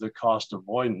immediately the cost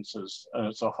avoidances, and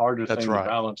it's a harder thing to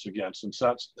balance against. And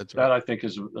so that I think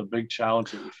is a big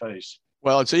challenge that we face.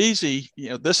 Well, it's easy.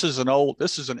 This is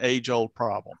an age-old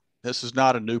problem. This is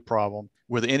not a new problem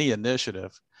with any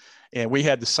initiative. And we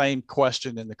had the same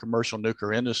question in the commercial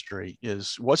nuclear industry: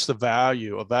 is what's the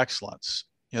value of excellence?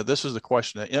 This is the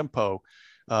question that INPO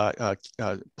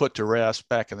put to rest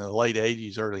back in the late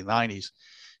 80s, early 90s.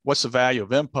 What's the value of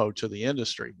INPO to the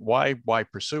industry? Why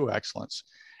pursue excellence?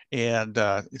 And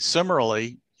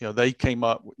similarly,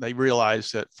 they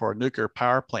realized that for a nuclear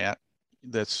power plant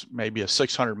that's maybe a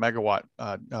 600 megawatt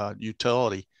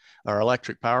utility or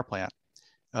electric power plant,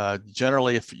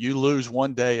 generally, if you lose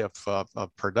one day of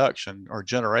production or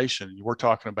generation, we're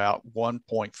talking about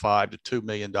 $1.5 to $2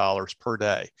 million per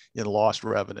day in lost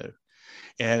revenue.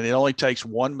 And it only takes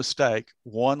one mistake,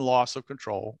 one loss of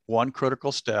control, one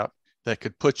critical step that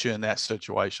could put you in that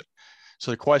situation.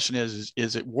 So the question is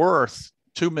it worth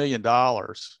 $2 million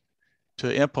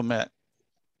to implement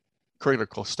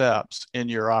critical steps in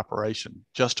your operation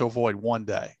just to avoid one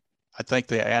day? I think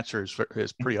the answer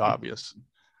is pretty obvious.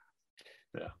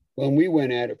 Yeah. Well, we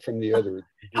went at it from the other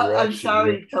direction. I'm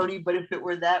sorry, Tony, but if it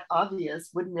were that obvious,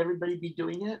 wouldn't everybody be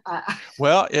doing it?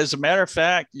 Well, as a matter of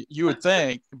fact, you would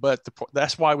think, but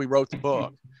that's why we wrote the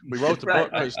book. We wrote the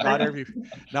book because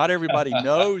not everybody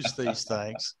knows these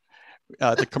things.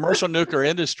 The commercial nuclear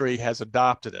industry has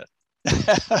adopted it.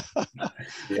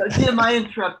 So, Jim, I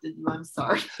interrupted you. I'm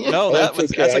sorry. No, that's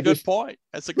a good point.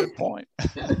 That's a good point.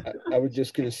 I was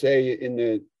just going to say, in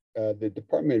the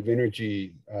Department of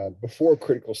Energy, before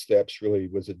critical steps really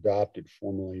was adopted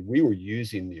formally, we were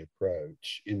using the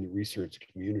approach in the research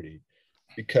community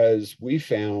because we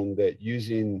found that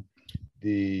using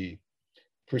the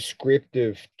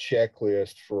prescriptive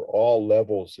checklist for all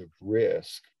levels of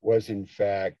risk was in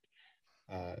fact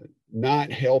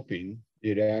not helping.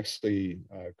 It actually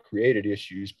created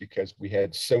issues because we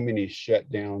had so many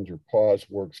shutdowns or pause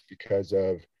works because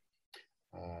of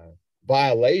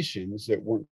violations that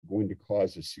weren't going to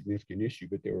cause a significant issue,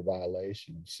 but they were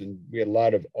violations. And we had a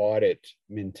lot of audit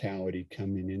mentality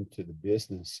coming into the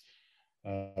business.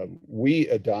 We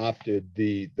adopted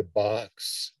the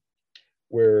box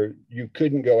where you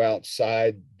couldn't go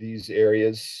outside these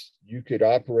areas. You could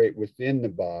operate within the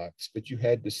box, but you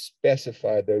had to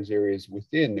specify those areas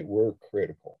within that were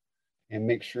critical and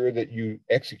make sure that you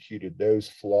executed those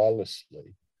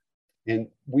flawlessly. And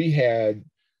we had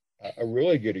a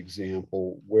really good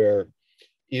example where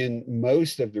in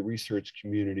most of the research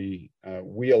community,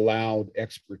 we allowed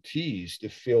expertise to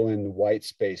fill in the white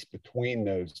space between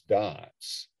those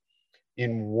dots.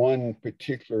 In one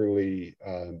particularly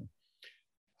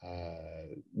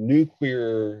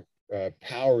nuclear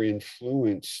power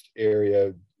influenced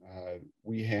area,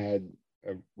 we had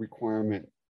a requirement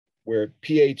where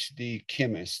PhD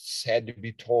chemists had to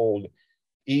be told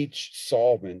each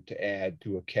solvent to add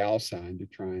to a calcine to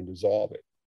try and dissolve it.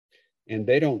 And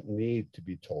they don't need to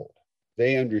be told.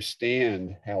 They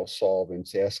understand how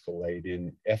solvents escalate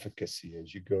in efficacy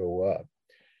as you go up.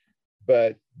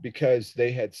 But because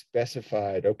they had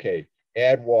specified, okay,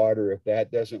 add water, if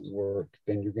that doesn't work,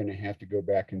 then you're going to have to go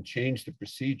back and change the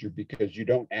procedure because you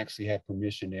don't actually have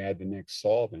permission to add the next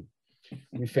solvent.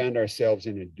 We found ourselves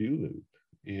in a do loop,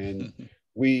 and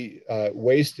we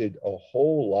wasted a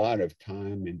whole lot of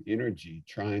time and energy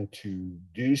trying to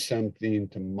do something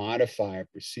to modify a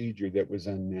procedure that was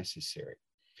unnecessary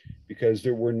because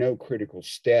there were no critical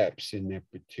steps in that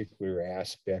particular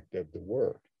aspect of the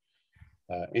work.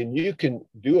 And you can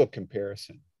do a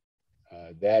comparison.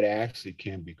 That actually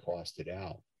can be costed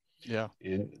out. Yeah.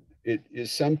 And it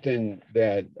is something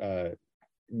that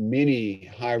many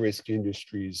high-risk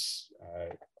industries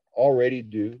already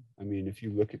do. I mean, if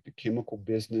you look at the chemical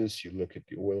business, you look at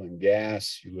the oil and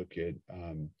gas, you look at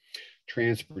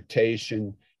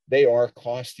transportation, they are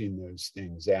costing those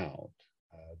things out.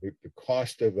 The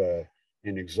cost of an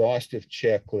exhaustive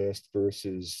checklist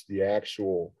versus the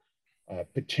actual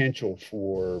potential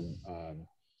for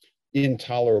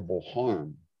intolerable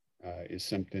harm is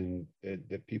something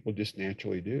that people just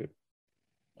naturally do.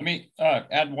 Let me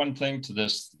add one thing to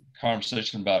this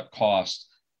conversation about cost.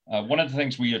 One of the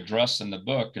things we address in the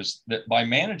book is that by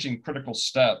managing critical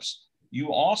steps,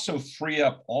 you also free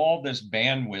up all this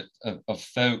bandwidth of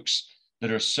folks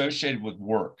that are associated with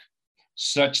work,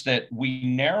 such that we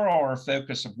narrow our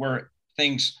focus of where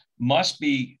things must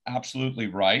be absolutely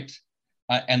right,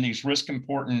 and these risk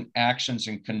important actions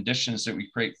and conditions that we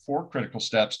create for critical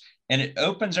steps. And it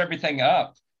opens everything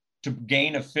up to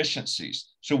gain efficiencies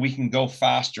so we can go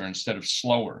faster instead of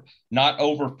slower, not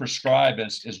overprescribe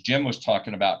as Jim was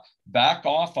talking about. Back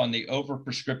off on the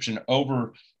overprescription,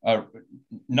 over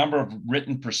number of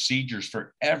written procedures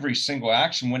for every single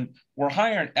action. When we're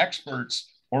hiring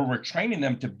experts or we're training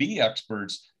them to be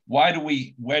experts, why do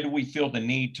we feel the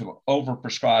need to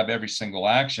overprescribe every single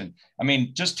action? I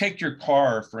mean, just take your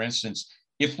car, for instance.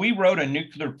 If we wrote a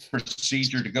nuclear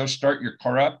procedure to go start your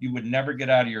car up, you would never get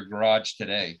out of your garage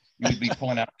today. You would be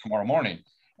pulling out tomorrow morning.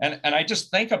 And I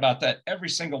just think about that every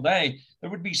single day.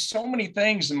 There would be so many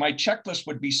things and my checklist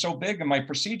would be so big and my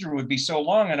procedure would be so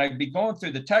long and I'd be going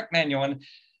through the tech manual and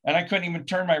I couldn't even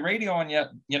turn my radio on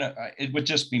yet. You know, it would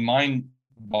just be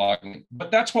mind-boggling. But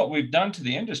that's what we've done to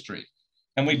the industry.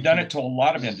 And we've done it to a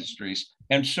lot of industries.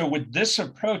 And so with this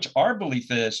approach, our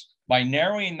belief is by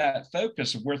narrowing that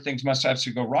focus of where things must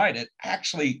actually go right, it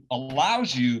actually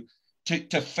allows you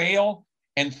to fail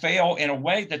and fail in a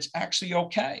way that's actually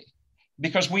okay.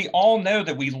 Because we all know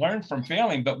that we learn from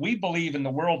failing, but we believe in the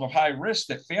world of high risk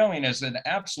that failing is an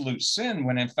absolute sin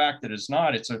when in fact it is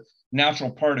not. It's a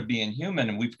natural part of being human.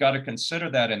 And we've got to consider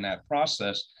that in that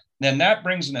process. Then that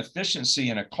brings an efficiency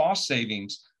and a cost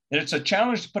savings that it's a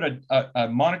challenge to put a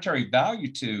monetary value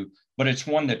to, but it's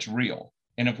one that's real.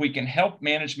 And if we can help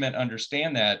management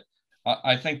understand that,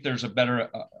 I think there's a better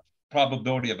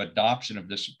probability of adoption of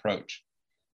this approach.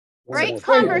 Great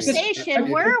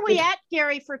conversation. Where are we at,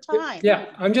 Gary, for time? Yeah,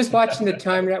 I'm just watching the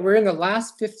time. We're in the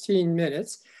last 15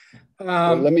 minutes.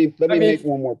 Well, let me make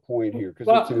one more point here because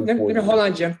it's an important. Hold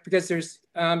on, Jim, because there's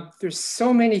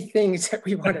so many things that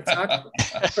we want to talk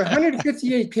about. For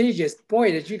 158 pages,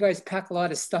 boy, did you guys pack a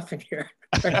lot of stuff in here.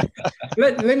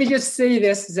 Let me just say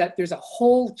this, is that there's a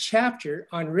whole chapter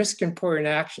on risk important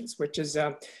actions, which is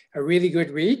a really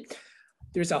good read.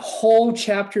 There's a whole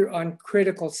chapter on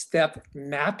critical step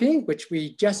mapping, which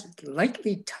we just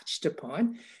lightly touched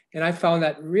upon. And I found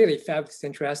that really fabulous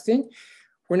interesting.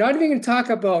 We're not even going to talk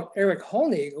about Eric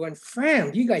Hollnagel and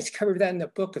Fram. You guys covered that in the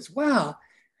book as well.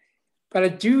 But I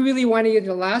do really want to get to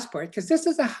the last part because this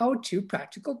is a how-to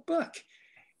practical book.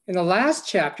 And the last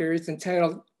chapter is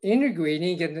entitled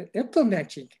Integrating and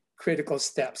Implementing Critical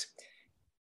Steps.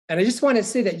 And I just want to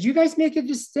say that you guys make a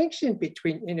distinction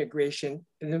between integration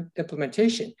and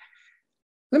implementation.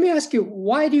 Let me ask you,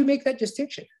 why do you make that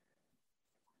distinction?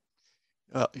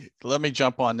 Let me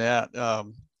jump on that.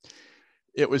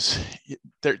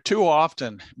 There too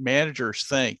often managers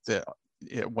think that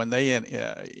when they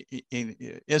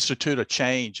institute a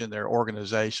change in their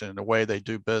organization, the way they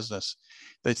do business,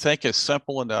 they think it's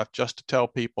simple enough just to tell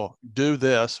people, do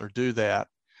this or do that,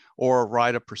 or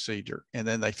write a procedure. And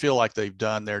then they feel like they've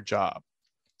done their job.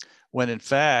 When in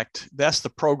fact, that's the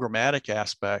programmatic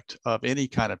aspect of any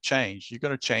kind of change. You're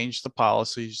going to change the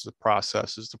policies, the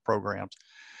processes, the programs.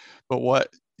 But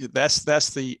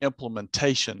that's the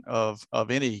implementation of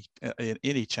any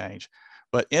change.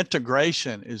 But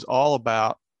integration is all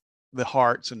about the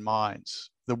hearts and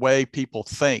minds, the way people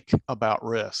think about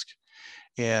risk.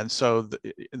 And so,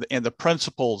 the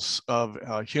principles of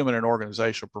human and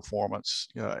organizational performance,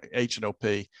 H&OP.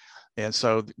 And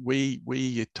so we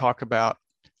talk about,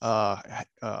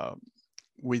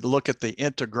 we look at the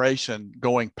integration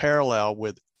going parallel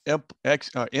with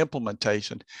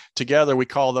implementation. Together, we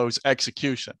call those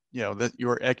execution. That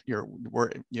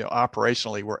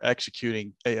operationally, we're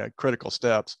executing critical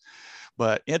steps.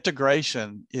 But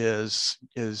integration is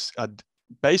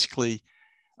basically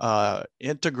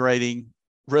integrating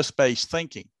risk-based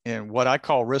thinking. And what I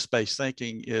call risk-based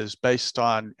thinking is based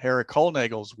on Eric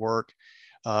Hollnagel's work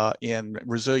in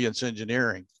resilience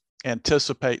engineering.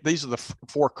 Anticipate, these are the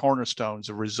four cornerstones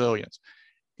of resilience.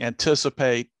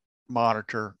 Anticipate,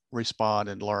 monitor, respond,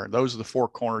 and learn. Those are the four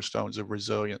cornerstones of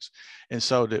resilience. And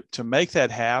so to make that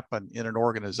happen in an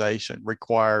organization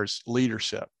requires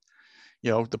leadership.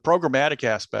 The programmatic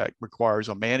aspect requires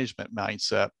a management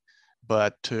mindset,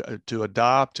 but to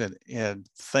adopt and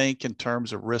think in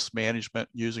terms of risk management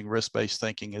using risk-based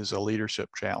thinking is a leadership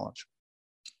challenge.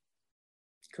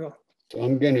 Cool. So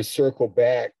I'm going to circle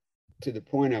back to the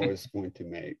point I was going to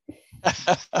make.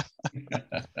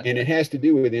 And it has to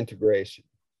do with integration.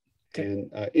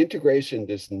 And integration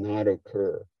does not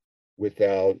occur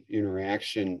without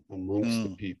interaction amongst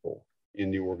the people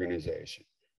in the organization.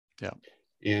 Yeah.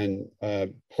 And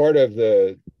part of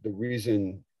the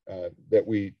reason that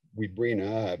we bring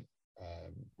up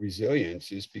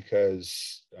resilience is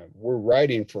because we're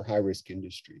writing for high-risk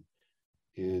industry,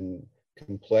 and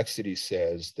complexity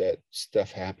says that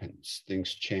stuff happens,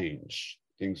 things change,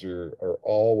 things are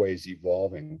always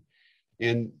evolving,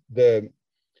 and the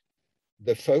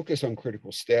focus on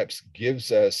critical steps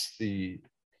gives us the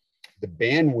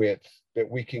bandwidth that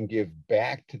we can give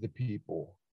back to the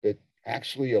people that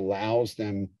actually allows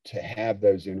them to have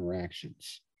those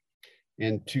interactions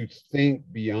and to think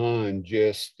beyond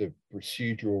just the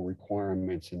procedural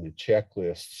requirements and the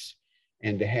checklists,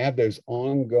 and to have those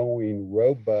ongoing,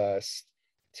 robust,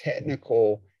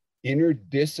 technical,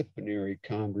 interdisciplinary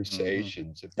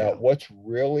conversations about what's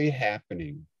really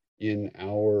happening in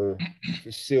our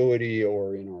facility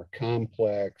or in our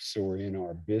complex or in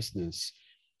our business.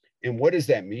 And what does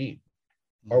that mean?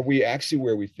 Are we actually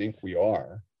where we think we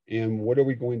are? And what are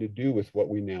we going to do with what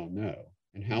we now know?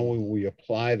 And how will we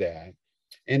apply that?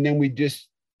 And then we just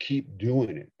keep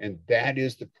doing it. And that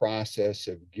is the process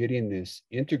of getting this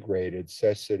integrated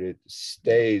such that it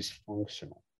stays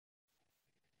functional.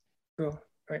 Cool,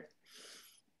 right.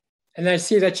 And I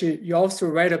see that you also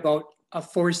write about a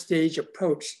 4-stage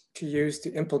approach to use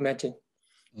to implementing.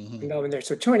 There.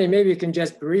 So Tony, maybe you can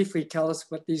just briefly tell us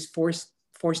what these four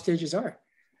stages are.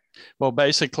 Well,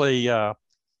 basically,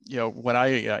 when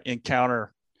I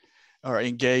encounter or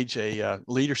engage a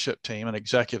leadership team, an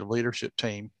executive leadership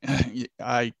team,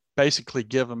 I basically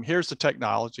give them, here's the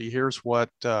technology, here's what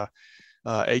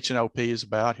H&OP is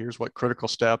about, here's what critical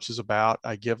steps is about.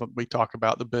 We talk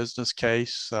about the business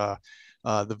case,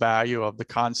 the value of the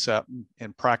concept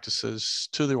and practices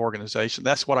to the organization.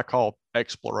 That's what I call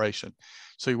exploration.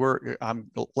 So I'm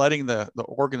letting the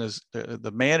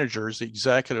managers, the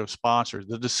executive sponsors,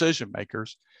 the decision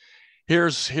makers,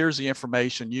 here's the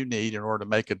information you need in order to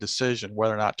make a decision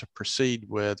whether or not to proceed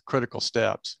with critical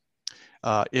steps.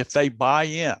 If they buy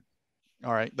in,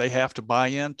 all right, they have to buy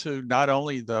into not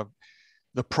only the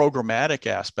programmatic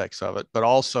aspects of it, but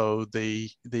also the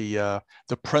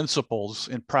principles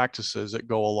and practices that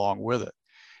go along with it,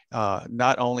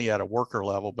 not only at a worker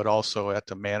level, but also at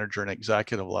the manager and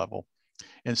executive level.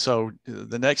 And so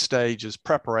the next stage is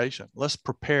preparation. Let's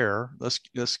prepare. Let's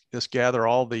gather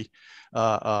all the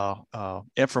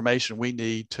information we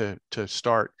need to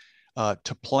start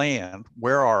to plan.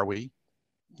 Where are we?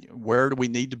 Where do we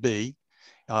need to be?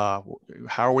 How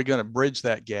are we going to bridge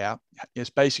that gap? It's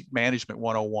basic management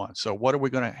 101. So what are we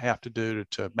going to have to do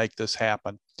to make this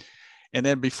happen? And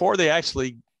then before they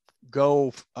actually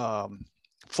go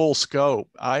full scope,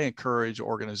 I encourage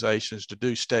organizations to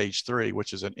do stage 3,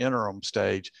 which is an interim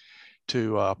stage,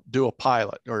 to do a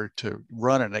pilot or to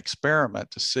run an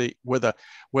experiment to see with a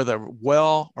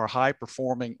well or high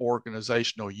performing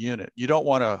organizational unit. You don't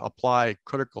want to apply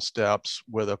critical steps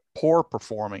with a poor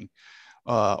performing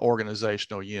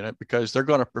organizational unit, because they're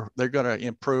going to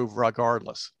improve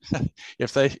regardless.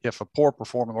 if a poor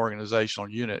performing organizational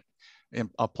unit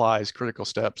applies critical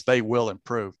steps, they will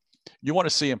improve. You want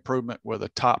to see improvement with a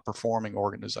top performing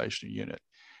organizational unit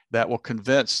that will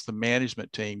convince the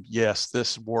management team, yes,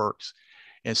 this works.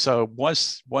 And so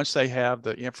once they have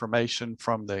the information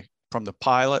from the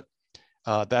pilot,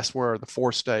 that's where the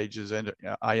 4 stages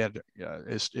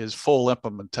is full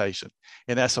implementation,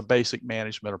 and that's a basic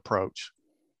management approach.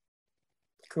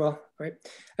 Cool. Right.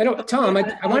 I don't, Tom.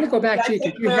 I want to go back to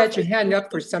you. You had your hand up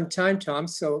for some time, Tom.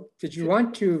 So did you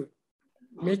want to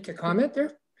make a comment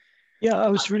there? Yeah, I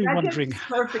was really wondering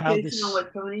clarification how this. on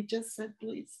what Tony just said,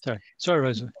 please. Sorry,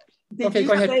 Rosa. Okay,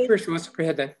 go ahead. First, go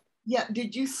ahead then. Yeah.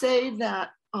 Did you say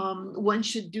that one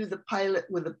should do the pilot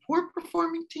with a poor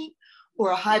performing team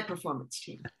or a high performance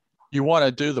team? You want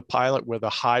to do the pilot with a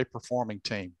high performing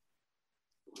team.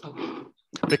 Okay.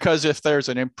 Because if there's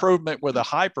an improvement with a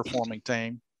high performing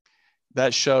team,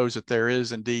 that shows that there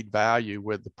is indeed value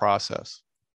with the process.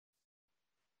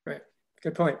 Right.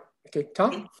 Good point. Okay,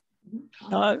 Tom?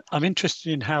 I'm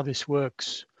interested in how this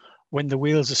works when the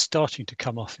wheels are starting to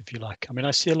come off, if you like. I mean,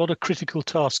 I see a lot of critical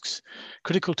tasks.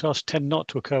 Critical tasks tend not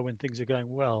to occur when things are going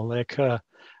well. They occur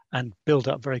and build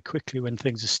up very quickly when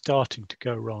things are starting to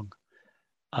go wrong.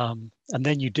 And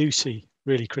then you do see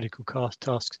really critical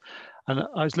tasks. And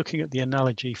I was looking at the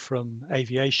analogy from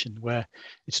aviation, where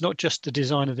it's not just the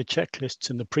design of the checklists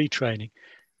and the pre-training,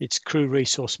 it's crew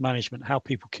resource management, how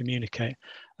people communicate,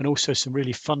 and also some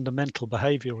really fundamental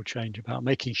behavioral change about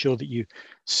making sure that you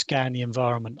scan the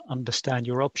environment, understand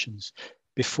your options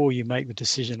before you make the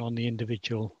decision on the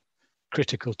individual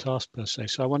critical task per se.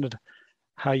 So I wondered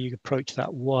how you approach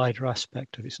that wider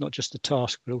aspect of it. It's not just the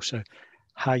task, but also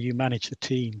how you manage the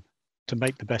team to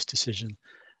make the best decision.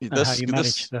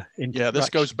 This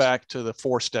goes back to the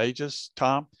 4 stages,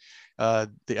 Tom.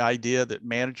 The idea that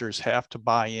managers have to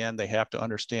buy in, they have to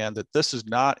understand that this is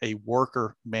not a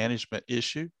worker management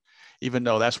issue, even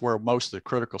though that's where most of the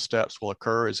critical steps will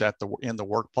occur, is in the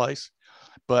workplace.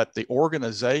 But the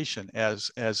organization as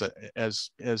a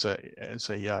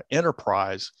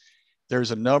enterprise, there's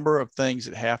a number of things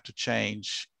that have to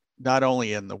change, not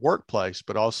only in the workplace,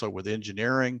 but also with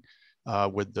engineering,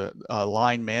 with the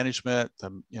line management,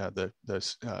 the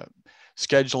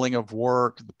scheduling of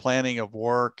work, the planning of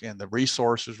work, and the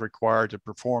resources required to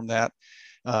perform that.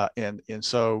 And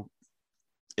so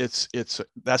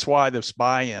that's why this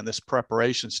buy-in, this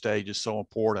preparation stage is so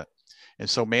important. And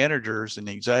so managers and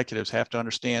executives have to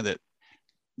understand that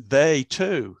they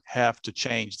too have to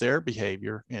change their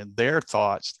behavior and their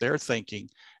thoughts, their thinking,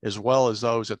 as well as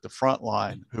those at the front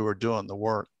line who are doing the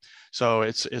work. So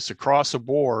it's across the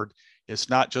board. It's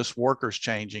not just workers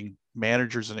changing,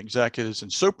 managers and executives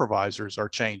and supervisors are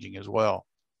changing as well.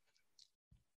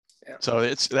 Yeah. So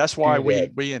that's why the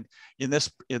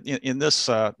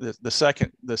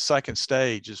second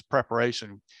stage is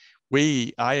preparation.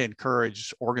 I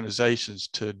encourage organizations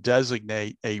to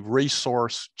designate a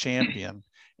resource champion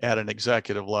at an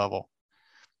executive level.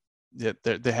 There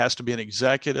has to be an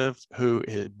executive who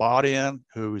is bought in,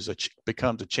 who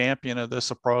becomes a champion of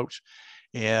this approach,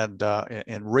 and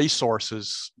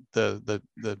resources the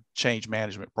change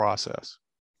management process.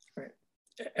 Right.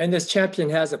 And this champion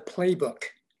has a playbook.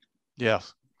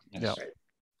 Yes. Yes. Right.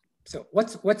 So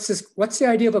what's the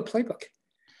idea of a playbook?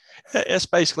 It's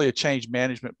basically a change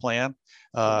management plan.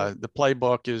 The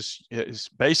playbook is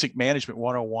basic management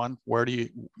 101. Where do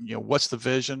what's the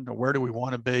vision, or where do we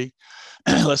want to be?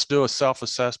 Let's do a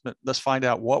self-assessment. Let's find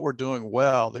out what we're doing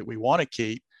well that we want to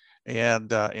keep,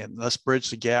 and let's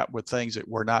bridge the gap with things that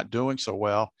we're not doing so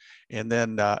well, and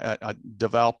then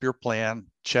develop your plan,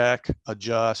 check,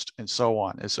 adjust, and so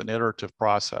on. It's an iterative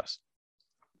process.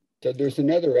 So there's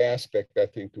another aspect, I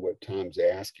think, to what Tom's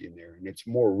asking there, and it's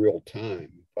more real time,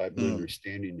 if I'm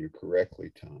understanding you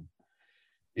correctly, Tom.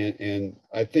 And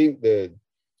I think the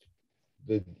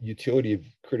the utility of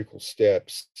critical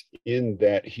steps in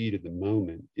that heat of the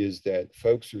moment is that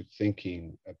folks are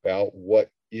thinking about what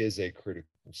is a critical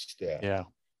step. Yeah.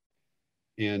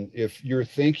 And if you're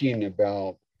thinking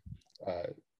about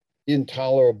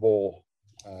intolerable,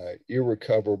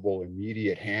 irrecoverable,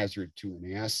 immediate hazard to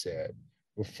an asset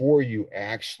before you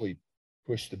actually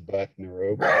push the button or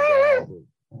open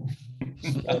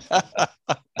the valve,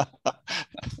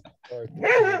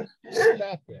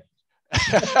 stop it.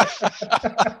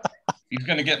 He's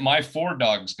going to get my 4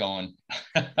 dogs going.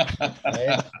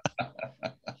 Right?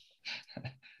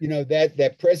 You know,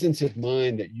 that presence of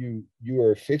mind that you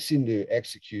are fixing to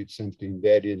execute something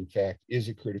that in fact is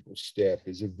a critical step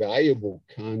is a valuable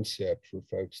concept for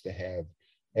folks to have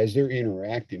as they're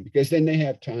interacting, because then they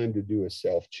have time to do a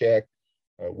self-check.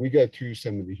 We go through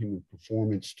some of the human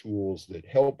performance tools that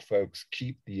help folks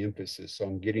keep the emphasis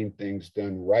on getting things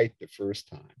done right the first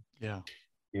time. Yeah.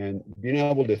 And being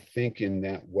able to think in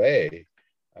that way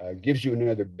gives you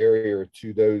another barrier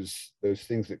to those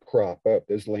things that crop up,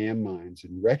 those landmines,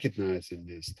 and recognizing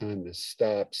it's time to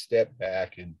stop, step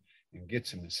back, and get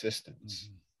some assistance.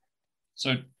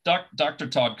 So Dr.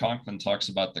 Todd Conklin talks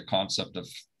about the concept of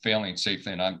failing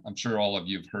safely, and I'm sure all of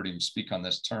you have heard him speak on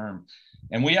this term.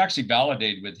 And we actually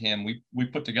validated with him, we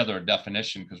put together a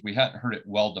definition because we hadn't heard it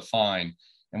well defined.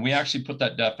 And we actually put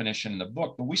that definition in the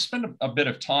book, but we spent a bit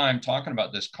of time talking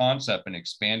about this concept and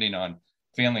expanding on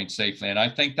failing safely. And I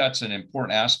think that's an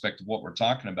important aspect of what we're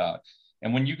talking about.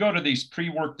 And when you go to these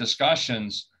pre-work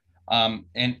discussions and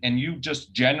you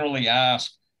just generally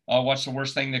ask, oh, what's the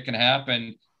worst thing that can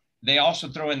happen? They also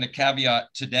throw in the caveat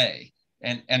today.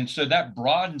 And so that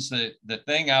broadens the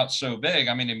thing out so big.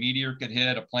 I mean, a meteor could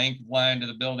hit, a plane could fly into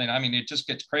the building. I mean, it just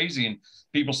gets crazy. And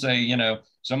people say, you know,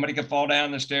 somebody could fall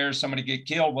down the stairs, somebody get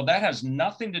killed. Well, that has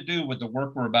nothing to do with the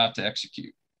work we're about to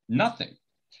execute. Nothing.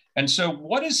 And so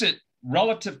what is it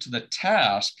relative to the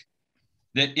task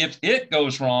that if it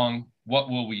goes wrong, what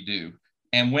will we do?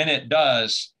 And when it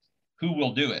does, who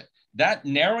will do it? That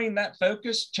narrowing that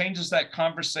focus changes that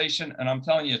conversation. And I'm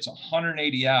telling you, it's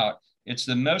 180 out. It's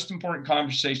the most important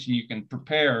conversation you can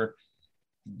prepare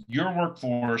your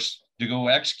workforce to go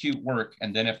execute work.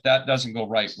 And then if that doesn't go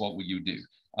right, what will you do?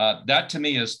 That to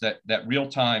me is that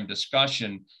real-time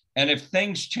discussion. And if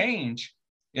things change,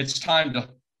 it's time to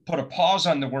put a pause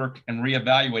on the work and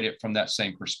reevaluate it from that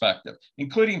same perspective,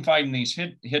 including finding these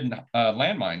hidden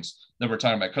landmines that we're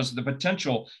talking about. Because of the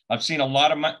potential, I've seen a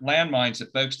lot of landmines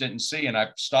that folks didn't see, and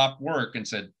I've stopped work and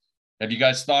said, have you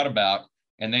guys thought about?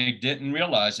 And they didn't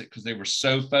realize it because they were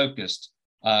so focused.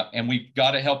 And we've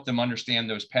got to help them understand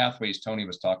those pathways Tony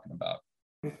was talking about.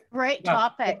 Great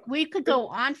topic. We could go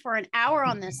on for an hour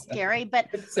on this, Gary, but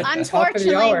Unfortunately,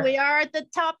 unfortunately, we are at the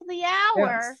top of the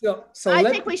hour. Yeah, so I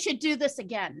think we should do this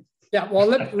again. Yeah, well,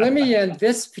 let me end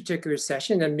this particular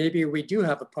session, and maybe we do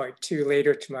have a part 2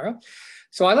 later tomorrow.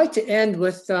 So I'd like to end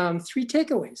with 3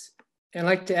 takeaways. And I'd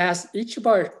like to ask each of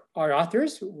our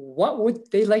authors, what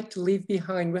would they like to leave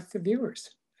behind with the viewers?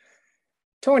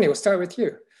 Tony, we'll start with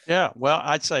you. Yeah, well,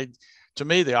 I'd say, to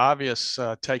me, the obvious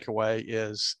takeaway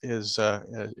is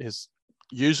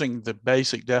using the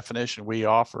basic definition we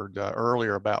offered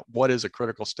earlier about what is a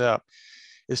critical step,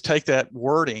 is take that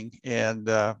wording and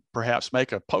perhaps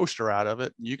make a poster out of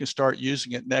it. You can start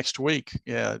using it next week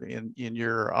in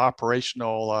your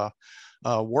operational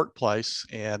workplace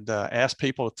and ask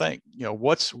people to think, you know,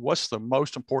 what's the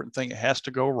most important thing that has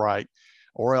to go right,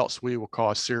 or else we will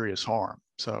cause serious harm.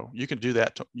 So you can do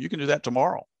that. You can do that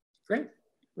tomorrow. Great.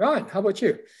 Ron, how about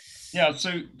you? Yeah,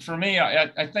 so for me,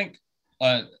 I think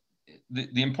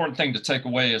the important thing to take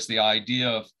away is the idea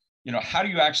of, you know, how do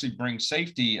you actually bring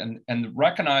safety and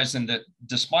recognizing that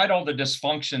despite all the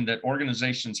dysfunction that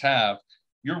organizations have,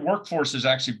 your workforce is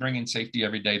actually bringing safety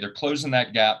every day. They're closing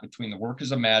that gap between the work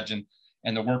is imagined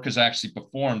and the work is actually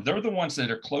performed. They're the ones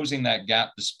that are closing that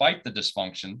gap despite the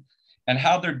dysfunction. And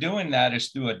how they're doing that is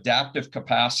through adaptive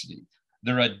capacity.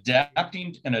 They're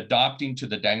adapting and adopting to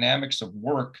the dynamics of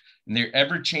work and their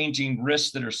ever-changing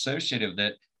risks that are associated with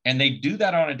it. And they do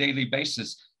that on a daily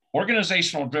basis.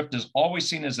 Organizational drift is always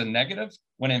seen as a negative,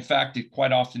 when in fact,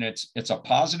 quite often it's a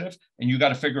positive. And you got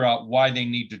to figure out why they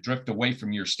need to drift away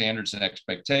from your standards and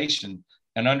expectation,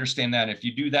 and understand that. If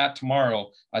you do that tomorrow,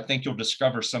 I think you'll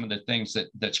discover some of the things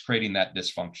that's creating that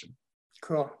dysfunction.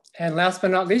 Cool. And last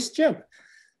but not least, Jim.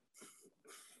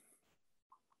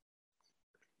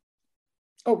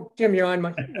 Oh, Jim, you're on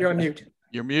mute.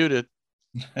 You're muted.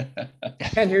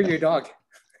 Can't hear your dog.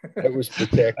 That was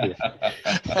protective.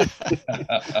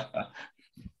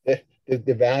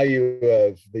 The value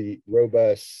of the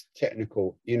robust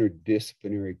technical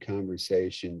interdisciplinary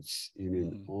conversations in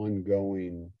an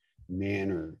ongoing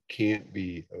manner can't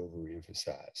be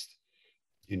overemphasized.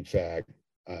 In fact,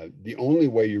 the only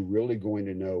way you're really going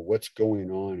to know what's going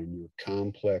on in your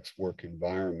complex work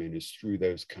environment is through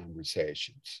those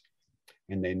conversations.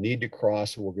 And they need to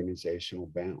cross organizational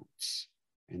bounds.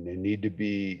 And they need to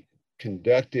be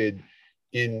conducted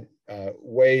in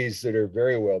ways that are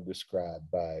very well described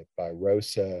by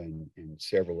Rosa and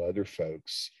several other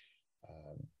folks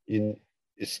in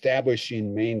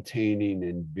establishing, maintaining,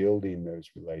 and building those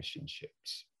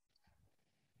relationships.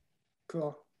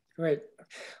 Cool. Great.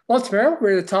 Well, Tamara,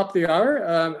 we're at the top of the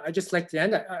hour. I'd just like to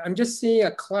end. I'm just seeing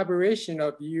a collaboration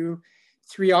of you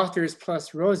 3 authors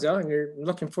plus Rosa, and you're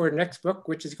looking for the next book,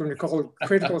 which is going to be called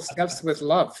Critical Steps with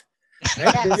Love.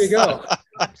 Right? Yes. There you go.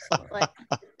 Absolutely.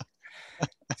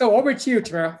 So over to you,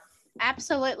 Tamara.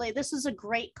 Absolutely. This is a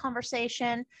great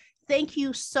conversation. Thank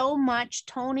you so much,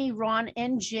 Tony, Ron,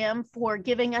 and Jim, for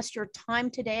giving us your time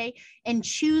today and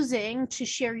choosing to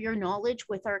share your knowledge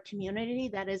with our community.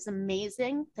 That is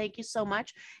amazing. Thank you so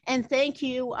much. And thank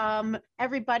you,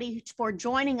 everybody, for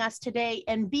joining us today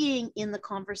and being in the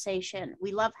conversation.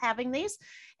 We love having these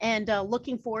and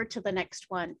looking forward to the next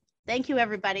one. Thank you,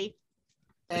 everybody.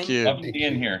 Thank you. Love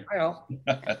being here. Bye all.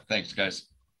 Thanks, guys.